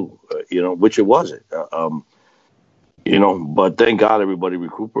common flu, which it wasn't. But thank God everybody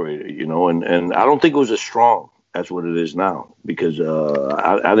recuperated, and I don't think it was as strong as what it is now, because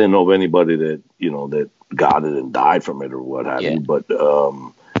I didn't know of anybody that, that got it and died from it or what have you. But,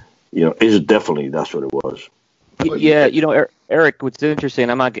 it's definitely, that's what it was. Yeah, Eric, what's interesting,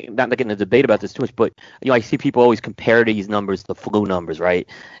 I'm not getting a debate about this too much, but, I see people always compare these numbers to flu numbers, right?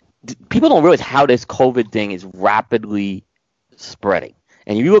 People don't realize how this COVID thing is rapidly spreading.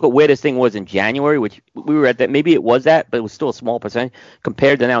 And if you look at where this thing was in January, which we were at that, maybe it was that, but it was still a small percentage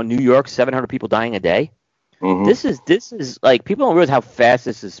compared to now New York, 700 people dying a day. Mm-hmm. This is like, people don't realize how fast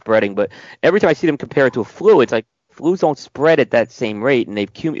this is spreading, but every time I see them compare it to a flu, it's like flus don't spread at that same rate, and they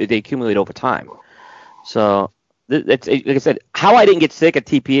accumulate over time. So, it's, like I said, how I didn't get sick at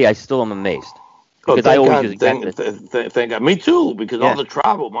TPA, I still am amazed. Because I always thank God. Me too, because all the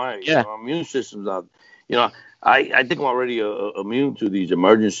travel, my immune system's out. I think I'm already immune to these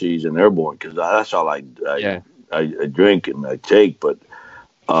emergencies and airborne, because that's all I drink and I take. But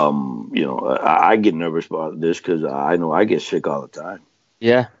I get nervous about this because I know I get sick all the time.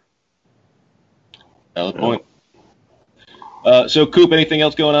 Yeah. Valid point. So, Coop, anything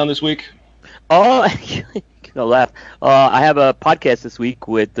else going on this week? Actually, no laugh. I have a podcast this week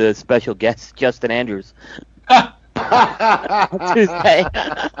with the special guest Justin Andrews. Tuesday.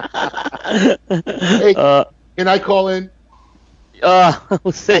 Hey, can I call in?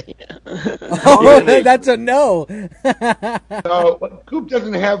 We'll see. That's a no. No, Coop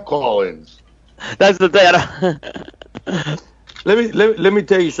doesn't have call-ins. That's the thing. Let me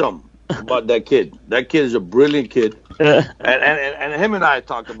tell you something about that kid. That kid is a brilliant kid, and him and I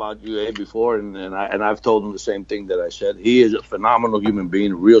talked about you before, and I've told him the same thing that I said. He is a phenomenal human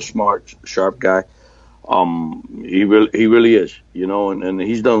being, real smart, sharp guy. He really is, and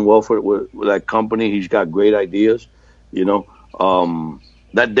he's done well with that company. He's got great ideas,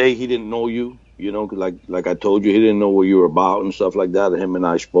 That day he didn't know you, like I told you, he didn't know what you were about and stuff like that. And him and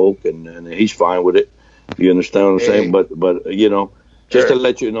I spoke, and he's fine with it. You understand what I'm saying? But just to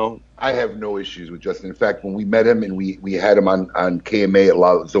let you know, I have no issues with Justin. In fact, when we met him and we had him on KMA at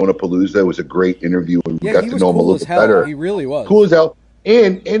La Zona Palooza, it was a great interview, and we got to know him a little bit better. He really was cool as hell.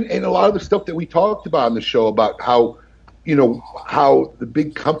 And a lot of the stuff that we talked about on the show about how, how the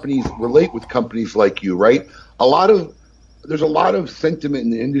big companies relate with companies like you, right? There's a lot of sentiment in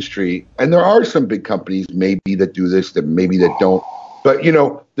the industry, and there are some big companies maybe that do this, that maybe that don't. But,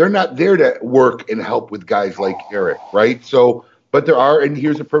 they're not there to work and help with guys like Eric, right? So, but there are, and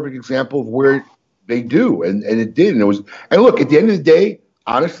here's a perfect example of where they do, and it did. And look, at the end of the day,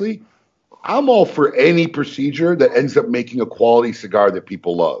 honestly, I'm all for any procedure that ends up making a quality cigar that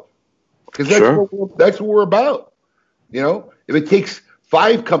people love, because that's what we're about. If it takes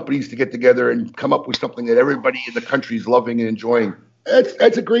 5 companies to get together and come up with something that everybody in the country is loving and enjoying,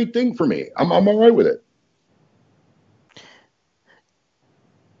 that's a great thing for me. I'm all right with it.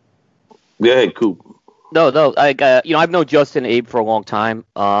 Go ahead, Coop. No. I've known Justin Abe for a long time.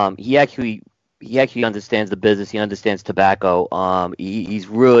 He actually understands the business. He understands tobacco. He's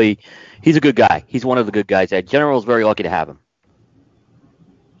a good guy. He's one of the good guys. General is very lucky to have him.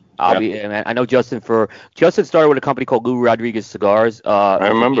 I know Justin started with a company called Lou Rodriguez Cigars. I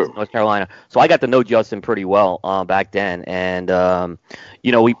remember. North Carolina. So I got to know Justin pretty well back then, and a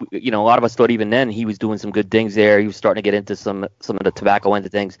lot of us thought even then he was doing some good things there. He was starting to get into some of the tobacco end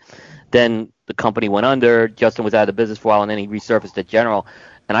of things. Then the company went under. Justin was out of the business for a while, and then he resurfaced at General.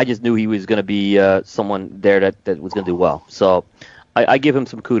 And I just knew he was going to be someone there that was going to do well. So I give him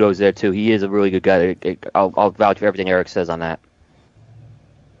some kudos there too. He is a really good guy. I'll vouch for everything Eric says on that.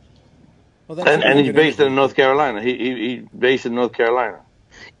 Well, and he's based in North Carolina. He's based in North Carolina.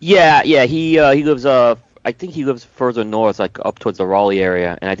 Yeah. He lives. I think he lives further north, like up towards the Raleigh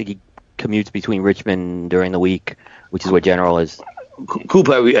area, and I think he commutes between Richmond during the week, which is where General is. Coop,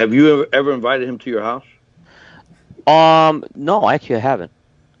 have you ever invited him to your house? No, actually I haven't.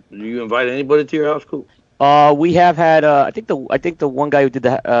 Do you invite anybody to your house, Coop? We have had. I think the one guy who did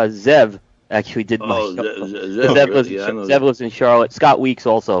the Zev actually did my show. Zev lives in Charlotte. Scott Weeks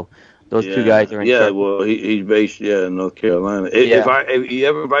also. Those two guys are in charge. Well, he's based in North Carolina. If you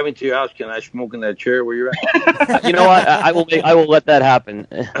ever invite me to your house, can I smoke in that chair where you're at? You know what? I will let that happen.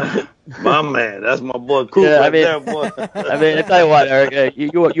 My man, that's my boy. Cool, there, boy. I mean, I tell you what, Eric,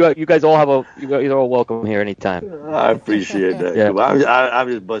 you guys all you're all welcome here anytime. I appreciate that. Yeah. I'm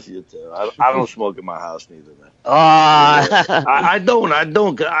just busting your tail. I don't smoke in my house neither, man. I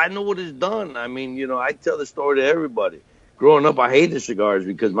don't. 'Cause I know what it's done. I mean, I tell the story to everybody. Growing up, I hated cigars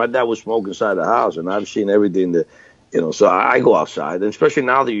because my dad would smoke inside the house, and I've seen everything that, so I go outside, and especially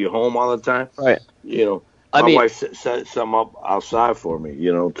now that you're home all the time. Right. My wife set some up outside for me,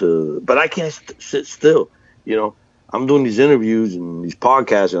 but I can't sit still. I'm doing these interviews and these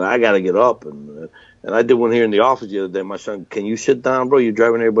podcasts, and I got to get up. And I did one here in the office the other day. My son, can you sit down, bro? You're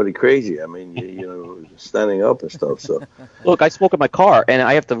driving everybody crazy. I mean, standing up and stuff. So, look, I smoke in my car, and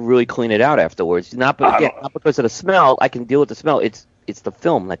I have to really clean it out afterwards. Not because of the smell. I can deal with the smell. It's the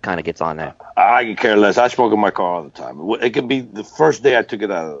film that kind of gets on there. I can care less. I smoke in my car all the time. It could be the first day I took it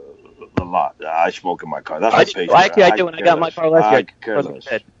out a lot. I smoke in my car. That's my patient. Actually, I do. When I got my car last year, I could care less.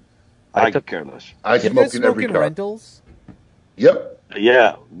 I could care less. I smoke in every car. Rentals? Yep.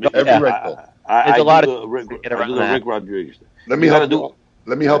 Yeah. Every rental. There's a lot of Rick Rodriguez. Let me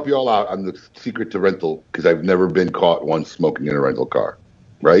help you all out on the secret to rental, because I've never been caught once smoking in a rental car.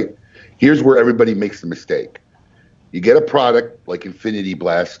 Right? Here's where everybody makes the mistake. You get a product like Infinity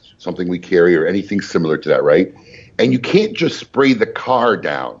Blast, something we carry, or anything similar to that, right? And you can't just spray the car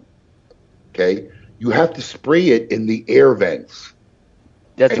down. Okay? You have to spray it in the air vents.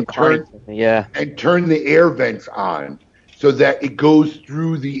 That's and turn the air vents on so that it goes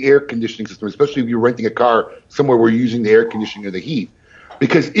through the air conditioning system, especially if you're renting a car somewhere where you're using the air conditioning or the heat.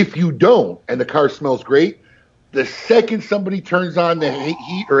 Because if you don't and the car smells great, the second somebody turns on the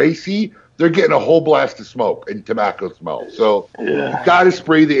heat or AC, they're getting a whole blast of smoke and tobacco smell. So you got to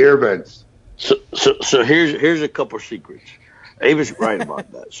spray the air vents. So here's a couple of secrets. Ava's right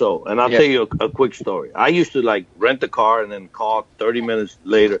about that. So, and I'll tell you a quick story. I used to rent a car and then call 30 minutes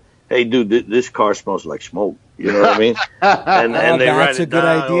later. Hey, dude, this car smells like smoke. You know what I mean? And they write it down. That's a good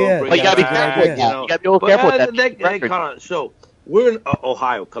idea. But you got to be careful. You got to be a little careful with that. So we're in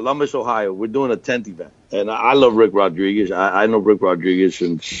Ohio, Columbus, Ohio. We're doing a tent event, and I love Rick Rodriguez. I know Rick Rodriguez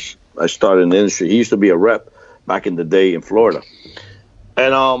since I started in the industry. He used to be a rep back in the day in Florida,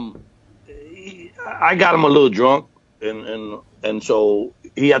 and I got him a little drunk, and so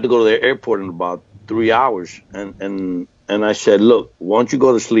he had to go to the airport in about 3 hours, and I said, look, why don't you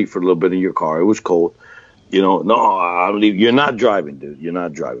go to sleep for a little bit in your car? It was cold. No, I'll leave. You're not driving, dude. You're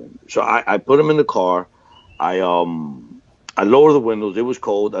not driving. So I put him in the car. I lowered the windows. It was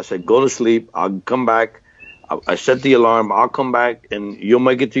cold. I said, go to sleep. I'll come back. I set the alarm. I'll come back, and you'll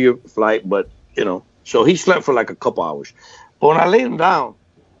make it to your flight. But, so he slept for like a couple hours. But when I laid him down,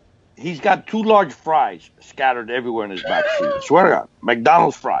 he's got 2 large fries scattered everywhere in his back seat. I swear to God,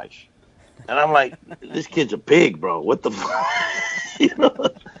 McDonald's fries. And I'm like, this kid's a pig, bro. What the fuck?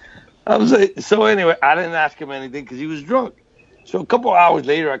 I was like, so anyway, I didn't ask him anything because he was drunk. So a couple hours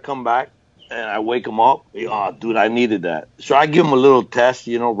later, I come back and I wake him up. Oh, dude, I needed that. So I give him a little test,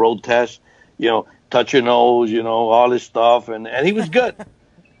 road test, touch your nose, all this stuff. And he was good.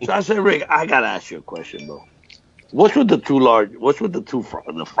 So I said, Rick, I got to ask you a question, bro. What's with the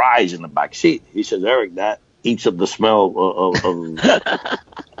the fries in the back seat? He says, Eric, that eats up the smell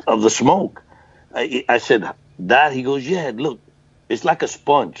of the smoke. I said, that? He goes, yeah, look, it's like a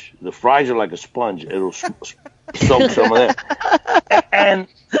sponge. The fries are like a sponge. It'll soak some of that. And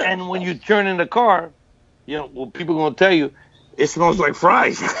when you turn in the car, people are going to tell you, it smells like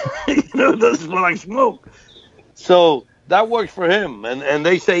fries. It doesn't smell like smoke. So that works for him. And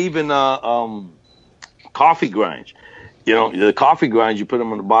they say even coffee grinds. The coffee grinds, you put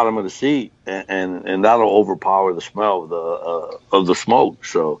them on the bottom of the seat, and that'll overpower the smell of the smoke.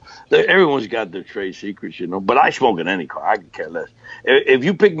 So everyone's got their trade secrets, But I smoke in any car. I can care less. If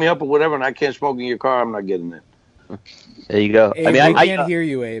you pick me up or whatever and I can't smoke in your car, I'm not getting in. There you go. Abe, I can't hear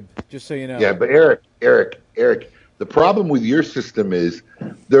you, Abe, just so you know. Yeah, but Eric, the problem with your system is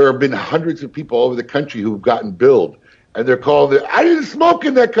there have been hundreds of people all over the country who've gotten billed, and they're called, I didn't smoke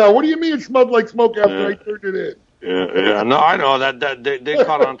in that car. What do you mean it smelled like smoke after I turned it in? Yeah, no, I know that they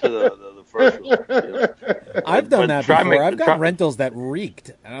caught on to the first one. I've done that before. I've got rentals that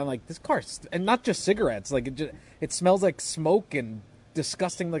reeked, and I'm like, this car, and not just cigarettes. Like it smells like smoke and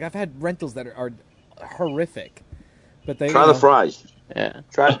disgusting. Like I've had rentals that are horrific. But they try the fries. Yeah,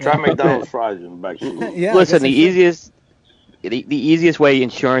 try McDonald's fries in the back seat. Yeah, listen, the easiest way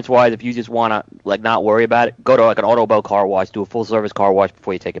insurance wise, if you just want to not worry about it, go to an Auto Bell car wash, do a full service car wash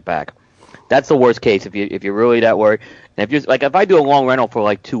before you take it back. That's the worst case if you're really that worried. And if you're like, if I do a long rental for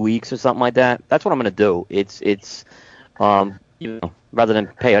like 2 weeks or something like that, that's what I'm gonna do. It's rather than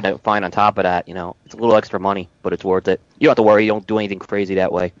pay a fine on top of that, it's a little extra money, but it's worth it. You don't have to worry. You don't do anything crazy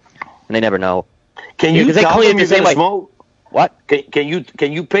that way, and they never know. Can you tell them you're gonna smoke? What?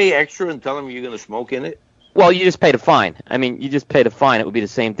 Can you pay extra and tell them you're gonna smoke in it? Well, you just pay the fine. I mean, you just pay the fine. It would be the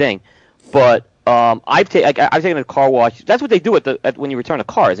same thing. But I've taken a car wash. That's what they do when you return a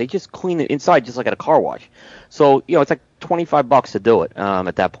car. Is they just clean it inside just like at a car wash. So it's like $25 to do it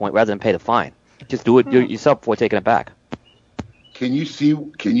at that point, rather than pay the fine. Just do it yourself before taking it back. Can you see? Yeah.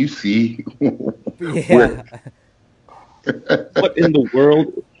 What in the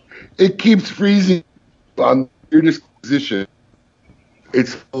world? It keeps freezing on your disposition.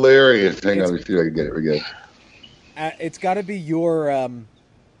 It's hilarious. Hang on, let me see if I can get it again. It's got to be your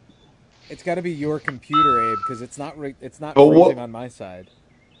computer, Abe, because it's not freezing on my side.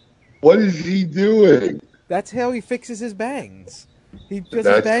 What is he doing? That's how he fixes his bangs. He does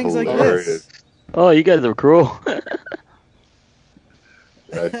his bangs hilarious. Like this. Oh, you guys are cruel.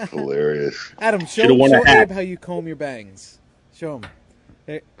 That's hilarious. Adam, show Abe how you comb your bangs. Show him.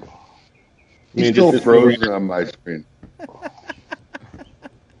 Hey. He's still frozen on my screen.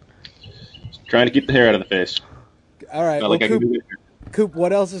 Trying to keep the hair out of the face. All right. Well, Coop,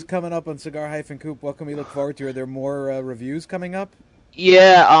 what else is coming up on Cigar-Coop? What can we look forward to? Are there more reviews coming up?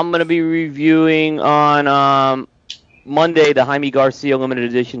 Yeah, I'm going to be reviewing on Monday the Jaime Garcia Limited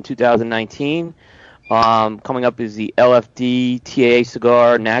Edition 2019. Coming up is the LFD TAA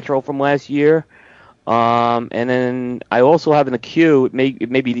cigar natural from last year. And then I also have in the queue, it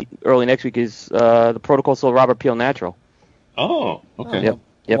may be early next week, is the Protocol Sol Robert Peel Natural. Oh, okay. Yep.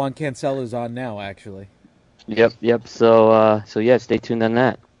 Juan Cancelo's on now, actually. Yep. So yeah, stay tuned on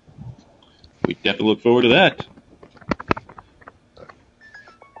that. We definitely look forward to that.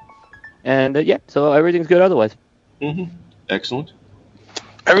 And so everything's good otherwise. Mm-hmm. Excellent.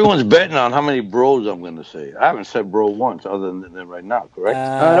 Everyone's betting on how many bros I'm going to say. I haven't said bro once, other than right now. Correct?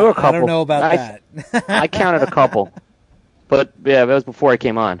 There were a couple. I don't know about that. I counted a couple, but yeah, that was before I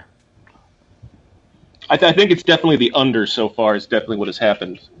came on. I think it's definitely the under so far. Is definitely what has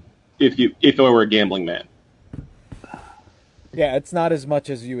happened. If I were a gambling man. Yeah, it's not as much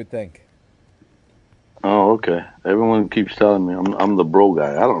as you would think. Oh, okay. Everyone keeps telling me I'm the bro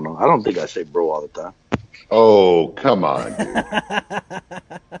guy. I don't know. I don't think I say bro all the time. Oh, come on, dude.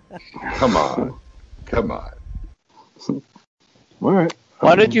 Come on. All right.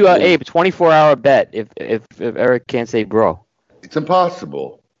 Why don't you, Abe, 24-hour bet if Eric can't say bro? It's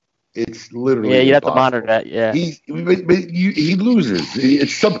impossible. It's literally you have impossible. to monitor that, yeah. He loses.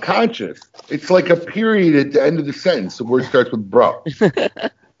 It's subconscious. It's like a period at the end of the sentence. The word starts with bro.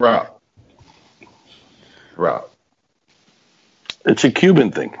 Bro. It's a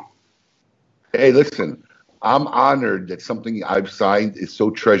Cuban thing. Hey, listen. I'm honored that something I've signed is so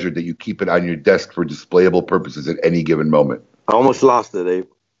treasured that you keep it on your desk for displayable purposes at any given moment. I almost lost it, Abe.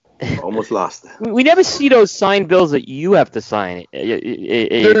 Almost lost it. We never see those signed bills that you have to sign.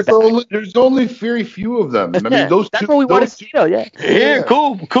 There's only very few of them. I mean, those that's two, what we want to see, though. Yeah. Here,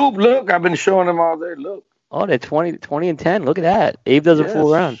 Coop. Look, I've been showing them all there. Look. Oh, they're 20 and 10. Look at that. Abe doesn't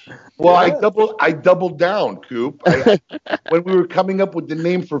fool around. Well, I doubled down, Coop. When we were coming up with the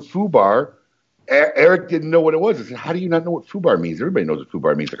name for FUBAR, Eric didn't know what it was. I said, "How do you not know what FUBAR means? Everybody knows what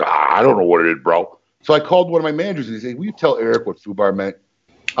FUBAR means." Like, I don't know what it is, bro. So I called one of my managers and he said, "Will you tell Eric what FUBAR meant?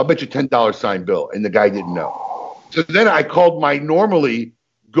 I'll bet you $10 signed bill." And the guy didn't know. So then I called my normally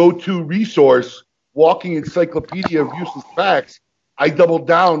go-to resource, walking encyclopedia of useless facts. I doubled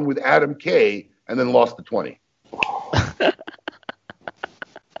down with Adam K. and then lost the 20.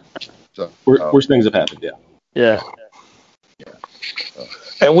 So worst things have happened. Yeah.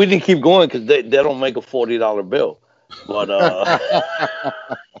 And we didn't keep going because they don't make a $40 bill. But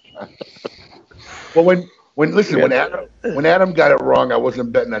well, when Adam got it wrong, I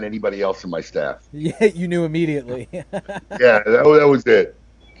wasn't betting on anybody else in my staff. Yeah, you knew immediately. Yeah, that was it.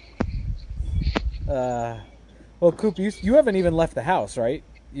 Well, Coop, you haven't even left the house, right?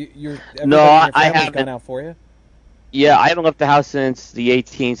 I haven't gone out for you. Yeah, I haven't left the house since the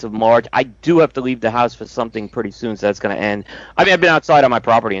 18th of March. I do have to leave the house for something pretty soon, so that's going to end. I mean, I've been outside on my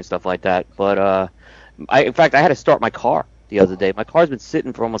property and stuff like that, but in fact, I had to start my car the other day. My car's been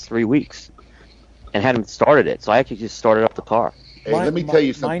sitting for almost 3 weeks and hadn't started it, so I actually just started up the car. Hey, let me tell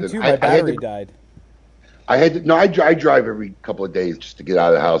you something. Mine too, my battery died. I drive every couple of days just to get out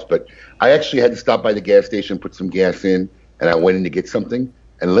of the house, but I actually had to stop by the gas station, put some gas in, and I went in to get something.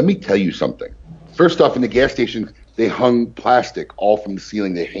 And let me tell you something. First off, in the gas station, they hung plastic all from the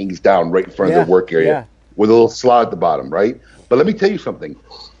ceiling that hangs down right in front of the work area with a little slot at the bottom, right? But let me tell you something.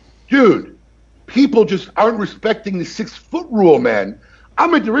 Dude, people just aren't respecting the 6-foot rule, man.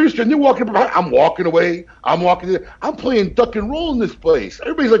 I'm at the register, and they're walking up. I'm walking away. I'm playing duck and roll in this place.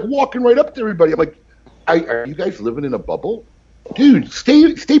 Everybody's like walking right up to everybody. I'm like, are you guys living in a bubble? Dude,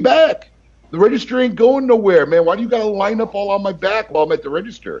 stay back. The register ain't going nowhere, man. Why do you got to line up all on my back while I'm at the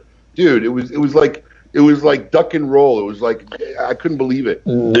register? Dude, it was like duck and roll. It was like, I couldn't believe it.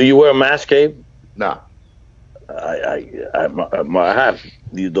 Do you wear a mask, Abe? Nah. I have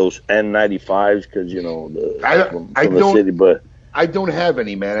those N95s because, you know, from the city, but I don't have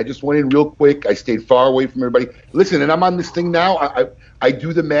any, man. I just went in real quick. I stayed far away from everybody. Listen, and I'm on this thing now. I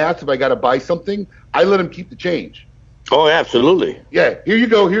do the math. If I got to buy something, I let them keep the change. Oh, absolutely. Yeah, here you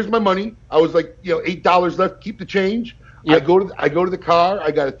go. Here's my money. I was like, $8 left. Keep the change. Yep. I go to the car.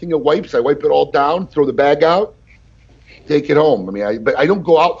 I got a thing of wipes. I wipe it all down. Throw the bag out. Take it home. I mean, but I don't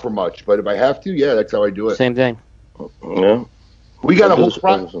go out for much. But if I have to, yeah, that's how I do it. Same thing. Yeah. We got a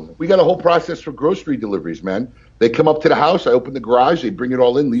whole process for grocery deliveries, man. They come up to the house. I open the garage. They bring it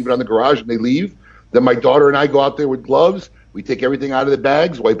all in, leave it on the garage, and they leave. Then my daughter and I go out there with gloves. We take everything out of the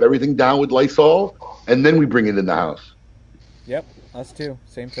bags, wipe everything down with Lysol, and then we bring it in the house. Yep, us too.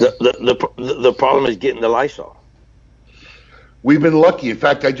 Same thing. The problem is getting the Lysol. We've been lucky. In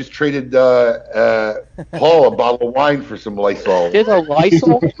fact, I just traded Paul a bottle of wine for some Lysol. There's a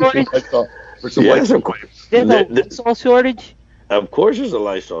Lysol shortage? For some Lysol. There's a Lysol shortage? Of course there's a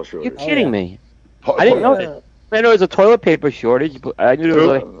Lysol shortage. You're kidding me. I didn't know that. I know there's a toilet paper shortage, but I knew there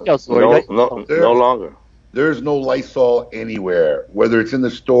was a Lysol shortage. No longer. There's no Lysol anywhere, whether it's in the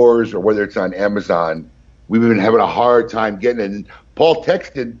stores or whether it's on Amazon. We've been having a hard time getting it. And Paul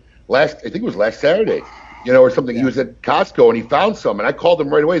texted I think it was last Saturday, or something. Yeah. He was at Costco and he found some, and I called him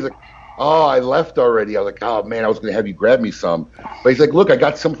right away. He's like, "Oh, I left already." I was like, "Oh man, I was going to have you grab me some." But he's like, "Look, I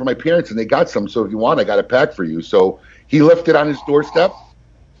got some for my parents, and they got some. So if you want, I got a pack for you." So he left it on his doorstep.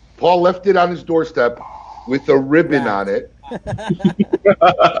 Paul left it on his doorstep with a ribbon on it,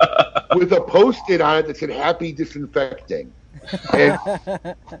 with a Post-it on it that said "Happy Disinfecting,"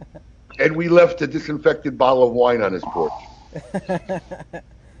 and we left a disinfected bottle of wine on his porch.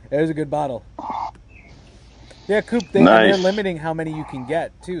 It was a good bottle. Yeah, Coop, they're limiting how many you can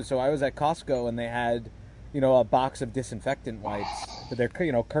get, too. So I was at Costco, and they had, a box of disinfectant wipes. They're,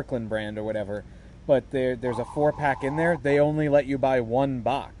 Kirkland brand or whatever. But there's a 4-pack in there. They only let you buy 1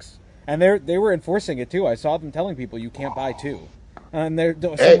 box. And they were enforcing it, too. I saw them telling people you can't buy 2. And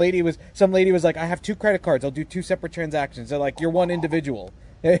some lady was like, "I have 2 credit cards. I'll do 2 separate transactions." They're like, "You're one individual."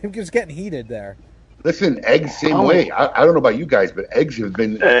 It was getting heated there. Listen, eggs same way. I don't know about you guys, but eggs have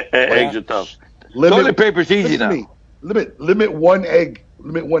been eggs are tough. Toilet paper's easy now. Limit one egg.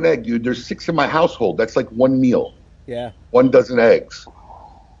 Limit 1 egg, dude. There's 6 in my household. That's like 1 meal. Yeah. 1 dozen eggs.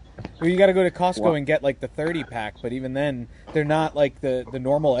 Well, you got to go to Costco and get like the 30-pack, but even then, they're not like the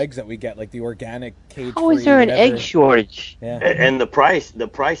normal eggs that we get, like the organic cage-free. How is there an egg shortage? Yeah. And the price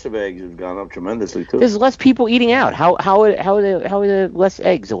of eggs has gone up tremendously too. There's less people eating out. How are there less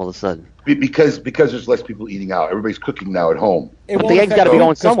eggs all of a sudden? Because there's less people eating out. Everybody's cooking now at home. But the eggs got to be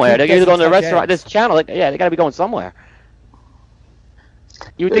going somewhere. They're either going to the restaurant, this channel. They got to be going somewhere.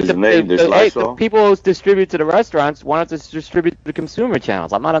 You would think the people who distribute to the restaurants want to distribute to the consumer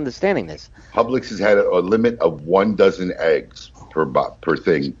channels. I'm not understanding this. Publix has had a limit of 1 dozen eggs per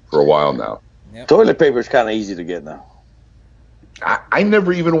thing for a while now. Yep. Toilet paper is kind of easy to get now. I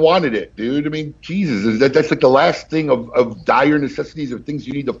never even wanted it, dude. I mean, Jesus, that's like the last thing of dire necessities, of things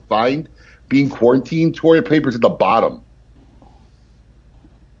you need to find. Being quarantined, toilet paper's at the bottom.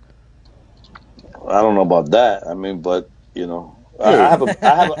 I don't know about that. I mean, but I have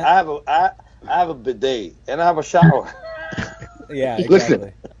a bidet and I have a shower. Yeah,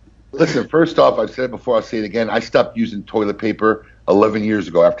 exactly. Listen. First off, I've said it before. I'll say it again. I stopped using toilet paper 11 years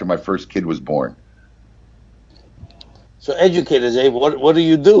ago after my first kid was born. So educate us, Abe. What do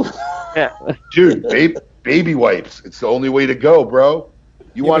you do? Yeah, dude, baby wipes. It's the only way to go, bro.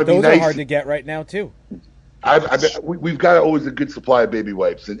 You want to be nice. Those are hard to get right now too. We've got always a good supply of baby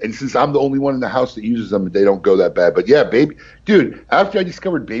wipes, and since I'm the only one in the house that uses them, they don't go that bad. But yeah, dude. After I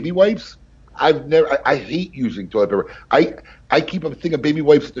discovered baby wipes, I hate using toilet paper. I keep a thing of baby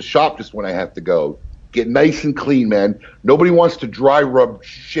wipes at the shop just when I have to go. Get nice and clean, man. Nobody wants to dry rub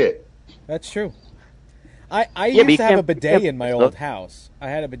shit. That's true. I used to have a bidet in my old house. I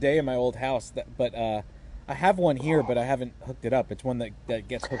had a bidet in my old house, but I have one here, but I haven't hooked it up. It's one that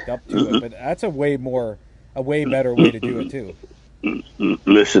gets hooked up to it, but that's a way better way to do it too.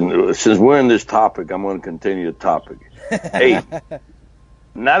 Listen, since we're in this topic, I'm going to continue the topic. Hey,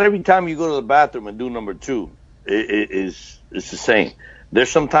 not every time you go to the bathroom and do number 2, it's the same.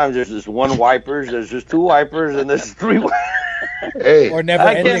 There's just 1 wipers, there's just 2 wipers, and there's 3 wipers. Hey, or never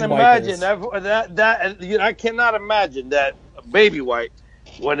I ending can't wipers. imagine that. I cannot imagine that baby wipe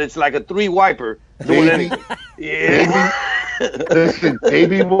when it's like a 3 wiper doing Baby- anything. Yeah. listen,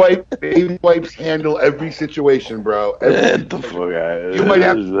 baby wipes handle every situation, bro. Get the fuck out. You might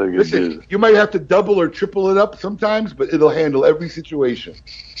have you might have to double or triple it up sometimes, but it'll handle every situation.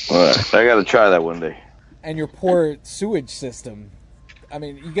 All right, I got to try that one day. And your poor sewage system. I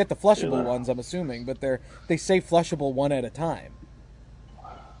mean, you get the flushable ones, I'm assuming, but they say flushable one at a time.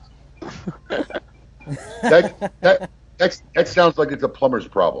 That sounds like it's a plumber's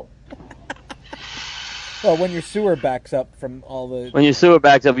problem. Well, when your sewer backs up from all the... When your sewer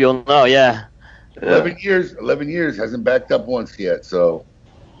backs up, you'll know, yeah. 11 years hasn't backed up once yet, so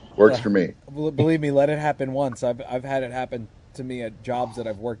works for me. Believe me, let it happen once. I've had it happen to me at jobs that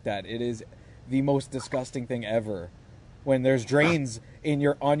I've worked at. It is the most disgusting thing ever. When there's drains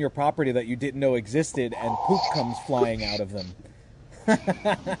on your property that you didn't know existed and poop comes flying out of them.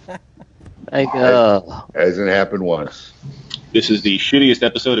 Hasn't happened once. This is the shittiest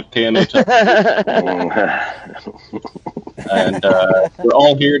episode of KMA Talk. And we're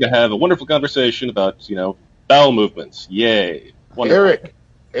all here to have a wonderful conversation about, bowel movements. Yay. Wonderful. Eric.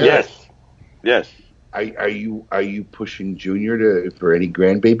 Yes. Are you pushing Junior for any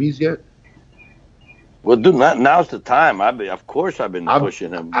grandbabies yet? Well, dude, now's the time. Of course I've been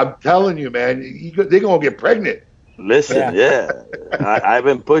pushing him. I'm telling you, man, they're going to get pregnant. Listen, yeah. I've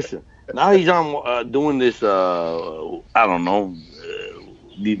been pushing. Now he's on doing this, I don't know,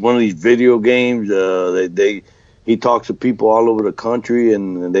 one of these video games. He talks to people all over the country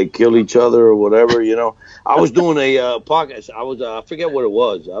and they kill each other or whatever, I was doing a podcast. I forget what it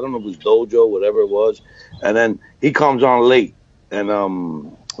was. I don't know if it was Dojo, whatever it was. And then he comes on late. And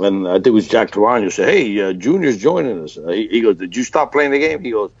I think it was Jack Tarano said, hey, Junior's joining us. He goes, did you stop playing the game?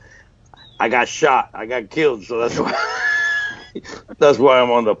 He goes, I got shot. I got killed. So that's why. That's why I'm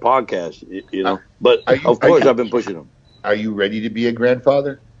on the podcast, But of course, I've been pushing him. Are you ready to be a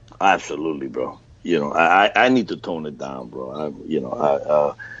grandfather? Absolutely, bro. I need to tone it down, bro.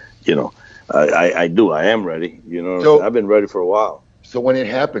 I do. I am ready. So, I've been ready for a while. So when it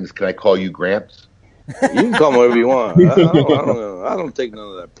happens, can I call you Gramps? You can call me whatever you want. I don't take none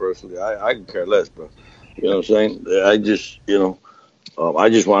of that personally. I can care less, bro. You know what I'm saying? I just, I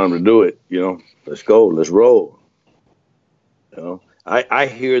just want him to do it. Let's go. Let's roll. I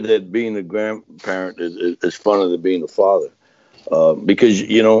hear that being a grandparent is funner than being a father, because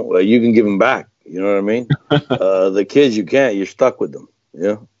you can give them back. You know what I mean? The kids you can't. You're stuck with them.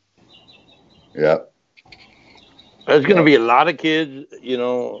 Yeah. Yeah. There's going to be a lot of kids.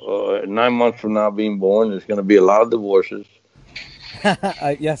 9 months from now being born, there's going to be a lot of divorces.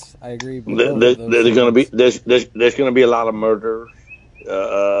 Yes, I agree. There's going to be a lot of murders.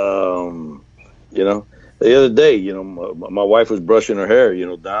 The other day, my wife was brushing her hair,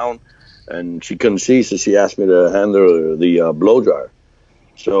 down, and she couldn't see, so she asked me to hand her the blow dryer.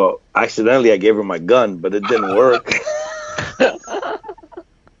 So accidentally, I gave her my gun, but it didn't work.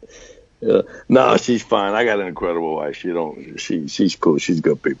 No, she's fine. I got an incredible wife. She's cool. She's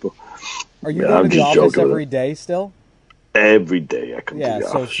good people. Are you going to the office every day still? Every day I come to the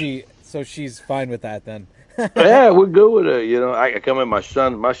office. So she's fine with that then. Yeah, we're good with it. I come in, my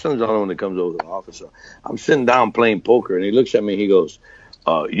son's the only one that comes over to the office. So I'm sitting down playing poker, and he looks at me. He goes,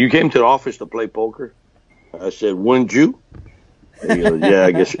 "You came to the office to play poker?" I said, "Wouldn't you?" And he goes, "Yeah,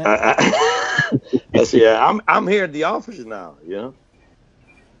 I guess." I said, "Yeah, I'm here at the office now."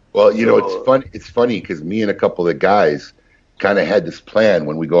 Well, it's fun. It's funny because me and a couple of the guys kind of had this plan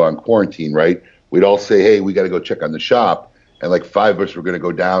when we go on quarantine, right? We'd all say, "Hey, we got to go check on the shop," and like 5 of us were going to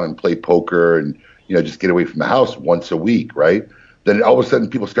go down and play poker and just get away from the house once a week, right? Then all of a sudden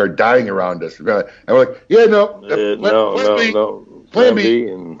people start dying around us. And we're like, yeah, no. Plan B.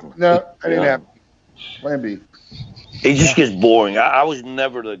 No, I didn't have Plan B. It just gets boring. I was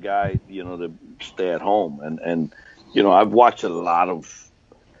never the guy, to stay at home. And I've watched a lot of,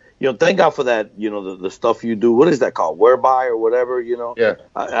 thank God for that, the stuff you do. What is that called? Whereby or whatever, Yeah.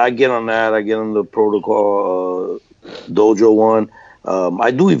 I get on that. I get on the protocol dojo one.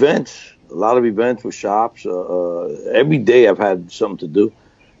 I do events. A lot of events with shops. Every day I've had something to do,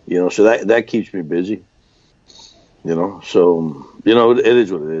 so that keeps me busy, so, it is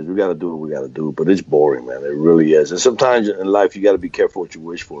what it is. We got to do what we got to do, but it's boring, man. It really is. And sometimes in life you got to be careful what you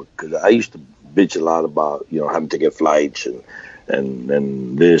wish for, because I used to bitch a lot about, having to get flights and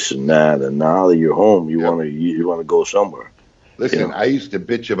this and that. And now that you're home, you want to go somewhere. Listen, I used to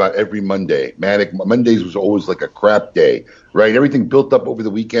bitch about every Monday. Mondays was always like a crap day, right? Everything built up over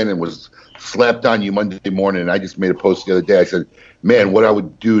the weekend and was slapped on you Monday morning. And I just made a post the other day. I said, man, what I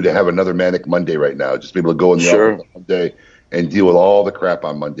would do to have another manic Monday right now, just be able to go in the office on Monday and deal with all the crap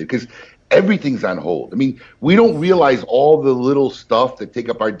on Monday because everything's on hold. I mean, we don't realize all the little stuff that take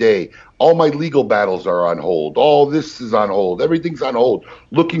up our day. All my legal battles are on hold. All this is on hold. Everything's on hold.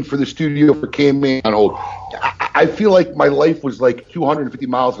 Looking for the studio for KMA on hold. I feel like my life was like 250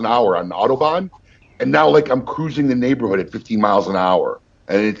 miles an hour on the Autobahn, and now like I'm cruising the neighborhood at 15 miles an hour,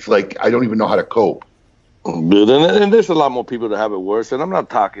 and it's like I don't even know how to cope. And there's a lot more people that have it worse, and I'm not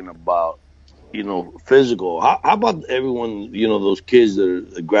talking about, physical. How about everyone, those kids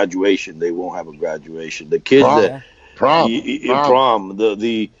that are graduation, they won't have a graduation. The kids prom,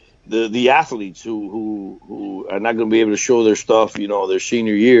 the athletes who are not going to be able to show their stuff, their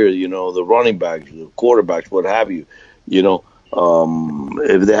senior year, the running backs, the quarterbacks, what have you,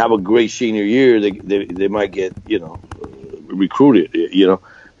 if they have a great senior year, they might get, recruited,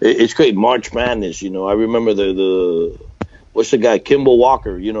 It's great. March Madness, I remember what's the guy, Kimball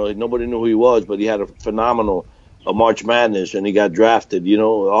Walker, nobody knew who he was, but he had a phenomenal March Madness and he got drafted,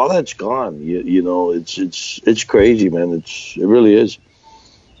 all that's gone. It's crazy, man. It really is.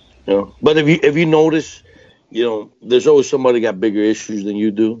 But if you notice, there's always somebody got bigger issues than you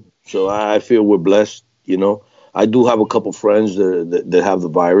do. So I feel we're blessed, I do have a couple friends that have the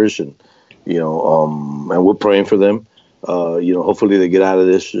virus and we're praying for them. Hopefully they get out of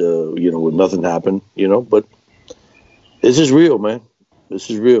this, with nothing happen, but this is real, man.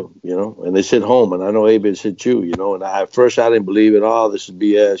 This is real, and they sit home, and I know Abe hit you, and at first I didn't believe it. Oh, this is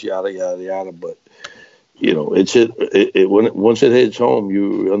BS, yada, yada, yada. But, once it hits home,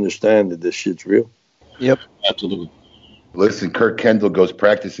 you understand that this shit's real. Yep. Absolutely. Listen, Kirk Kendall goes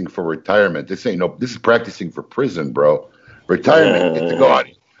practicing for retirement. This is practicing for prison, bro. Retirement, you get to go out.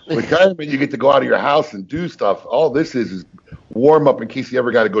 Retirement, you get to go out of your house and do stuff. All this is warm up in case you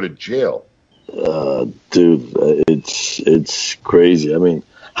ever got to go to jail. Dude, it's crazy. I mean,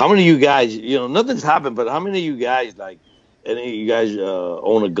 how many of you guys, nothing's happened, but how many of you guys, like, any of you guys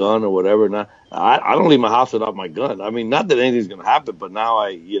own a gun or whatever? Now, I don't leave my house without my gun. I mean, not that anything's going to happen, but now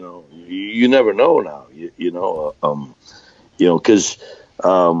you never know now, because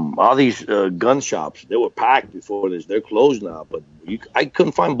all these gun shops, they were packed before this. They're closed now, but I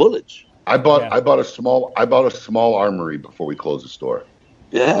couldn't find bullets. I bought a small armory before we closed the store.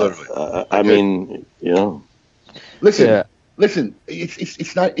 Yeah, literally. I mean, Listen,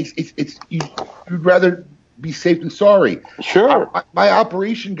 it's not. You'd rather be safe than sorry. Sure. My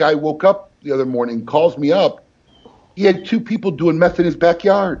operation guy woke up the other morning, calls me up. He had 2 people doing meth in his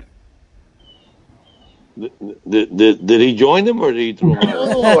backyard. Did he join them or did he throw them out?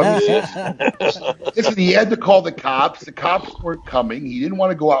 No, listen, he had to call the cops. The cops weren't coming. He didn't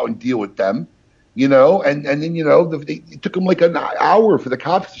want to go out and deal with them, and then, it took him like an hour for the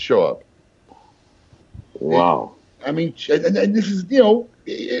cops to show up. Wow. I mean, and this is,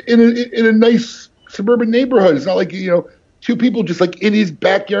 in a nice suburban neighborhood. It's not like, 2 people just like in his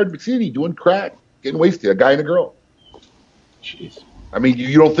backyard vicinity doing crack, getting wasted, a guy and a girl. Jeez. I mean,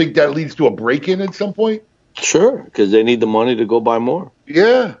 you don't think that leads to a break-in at some point? Sure, because they need the money to go buy more.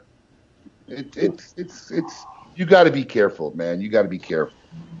 Yeah. It's you got to be careful, man. You got to be careful.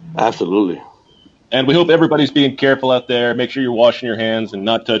 Absolutely. And we hope everybody's being careful out there. Make sure you're washing your hands and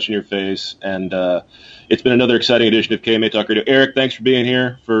not touching your face. And it's been another exciting edition of KMA Talk Radio. Eric, thanks for being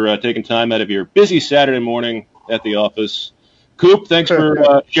here, for taking time out of your busy Saturday morning at the office. Coop, thanks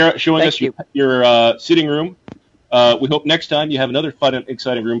for showing us your sitting room. We hope next time you have another fun and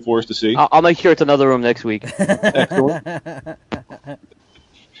exciting room for us to see. I'll make sure it's another room next week. Excellent.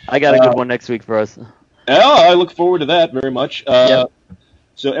 I got a good one next week for us. I look forward to that very much. Yep.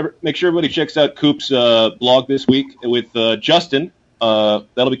 So make sure everybody checks out Coop's blog this week with Justin.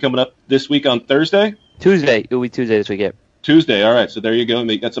 That'll be coming up this week on Thursday. Tuesday. It'll be Tuesday this week, yeah. Tuesday. All right. So there you go.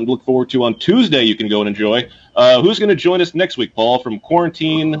 You got something to look forward to on Tuesday. You can go and enjoy. Who's going to join us next week, Paul, from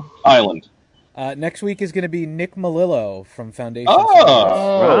Quarantine Island? Next week is going to be Nick Malillo from Foundation.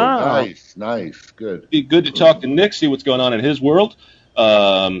 Wow. Nice, good. Be good to talk to Nick, see what's going on in his world.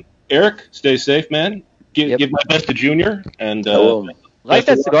 Eric, stay safe, man. Give my best to Junior. And like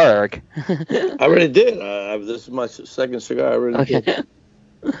that cigar, Eric. I already did. This is my second cigar. I already did.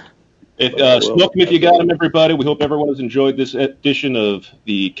 Smoke them if you got them, everybody. We hope everyone has enjoyed this edition of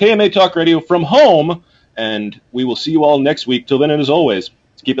the KMA Talk Radio from home, and we will see you all next week. Till then, and as always,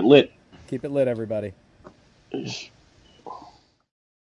 keep it lit. Keep it lit, everybody.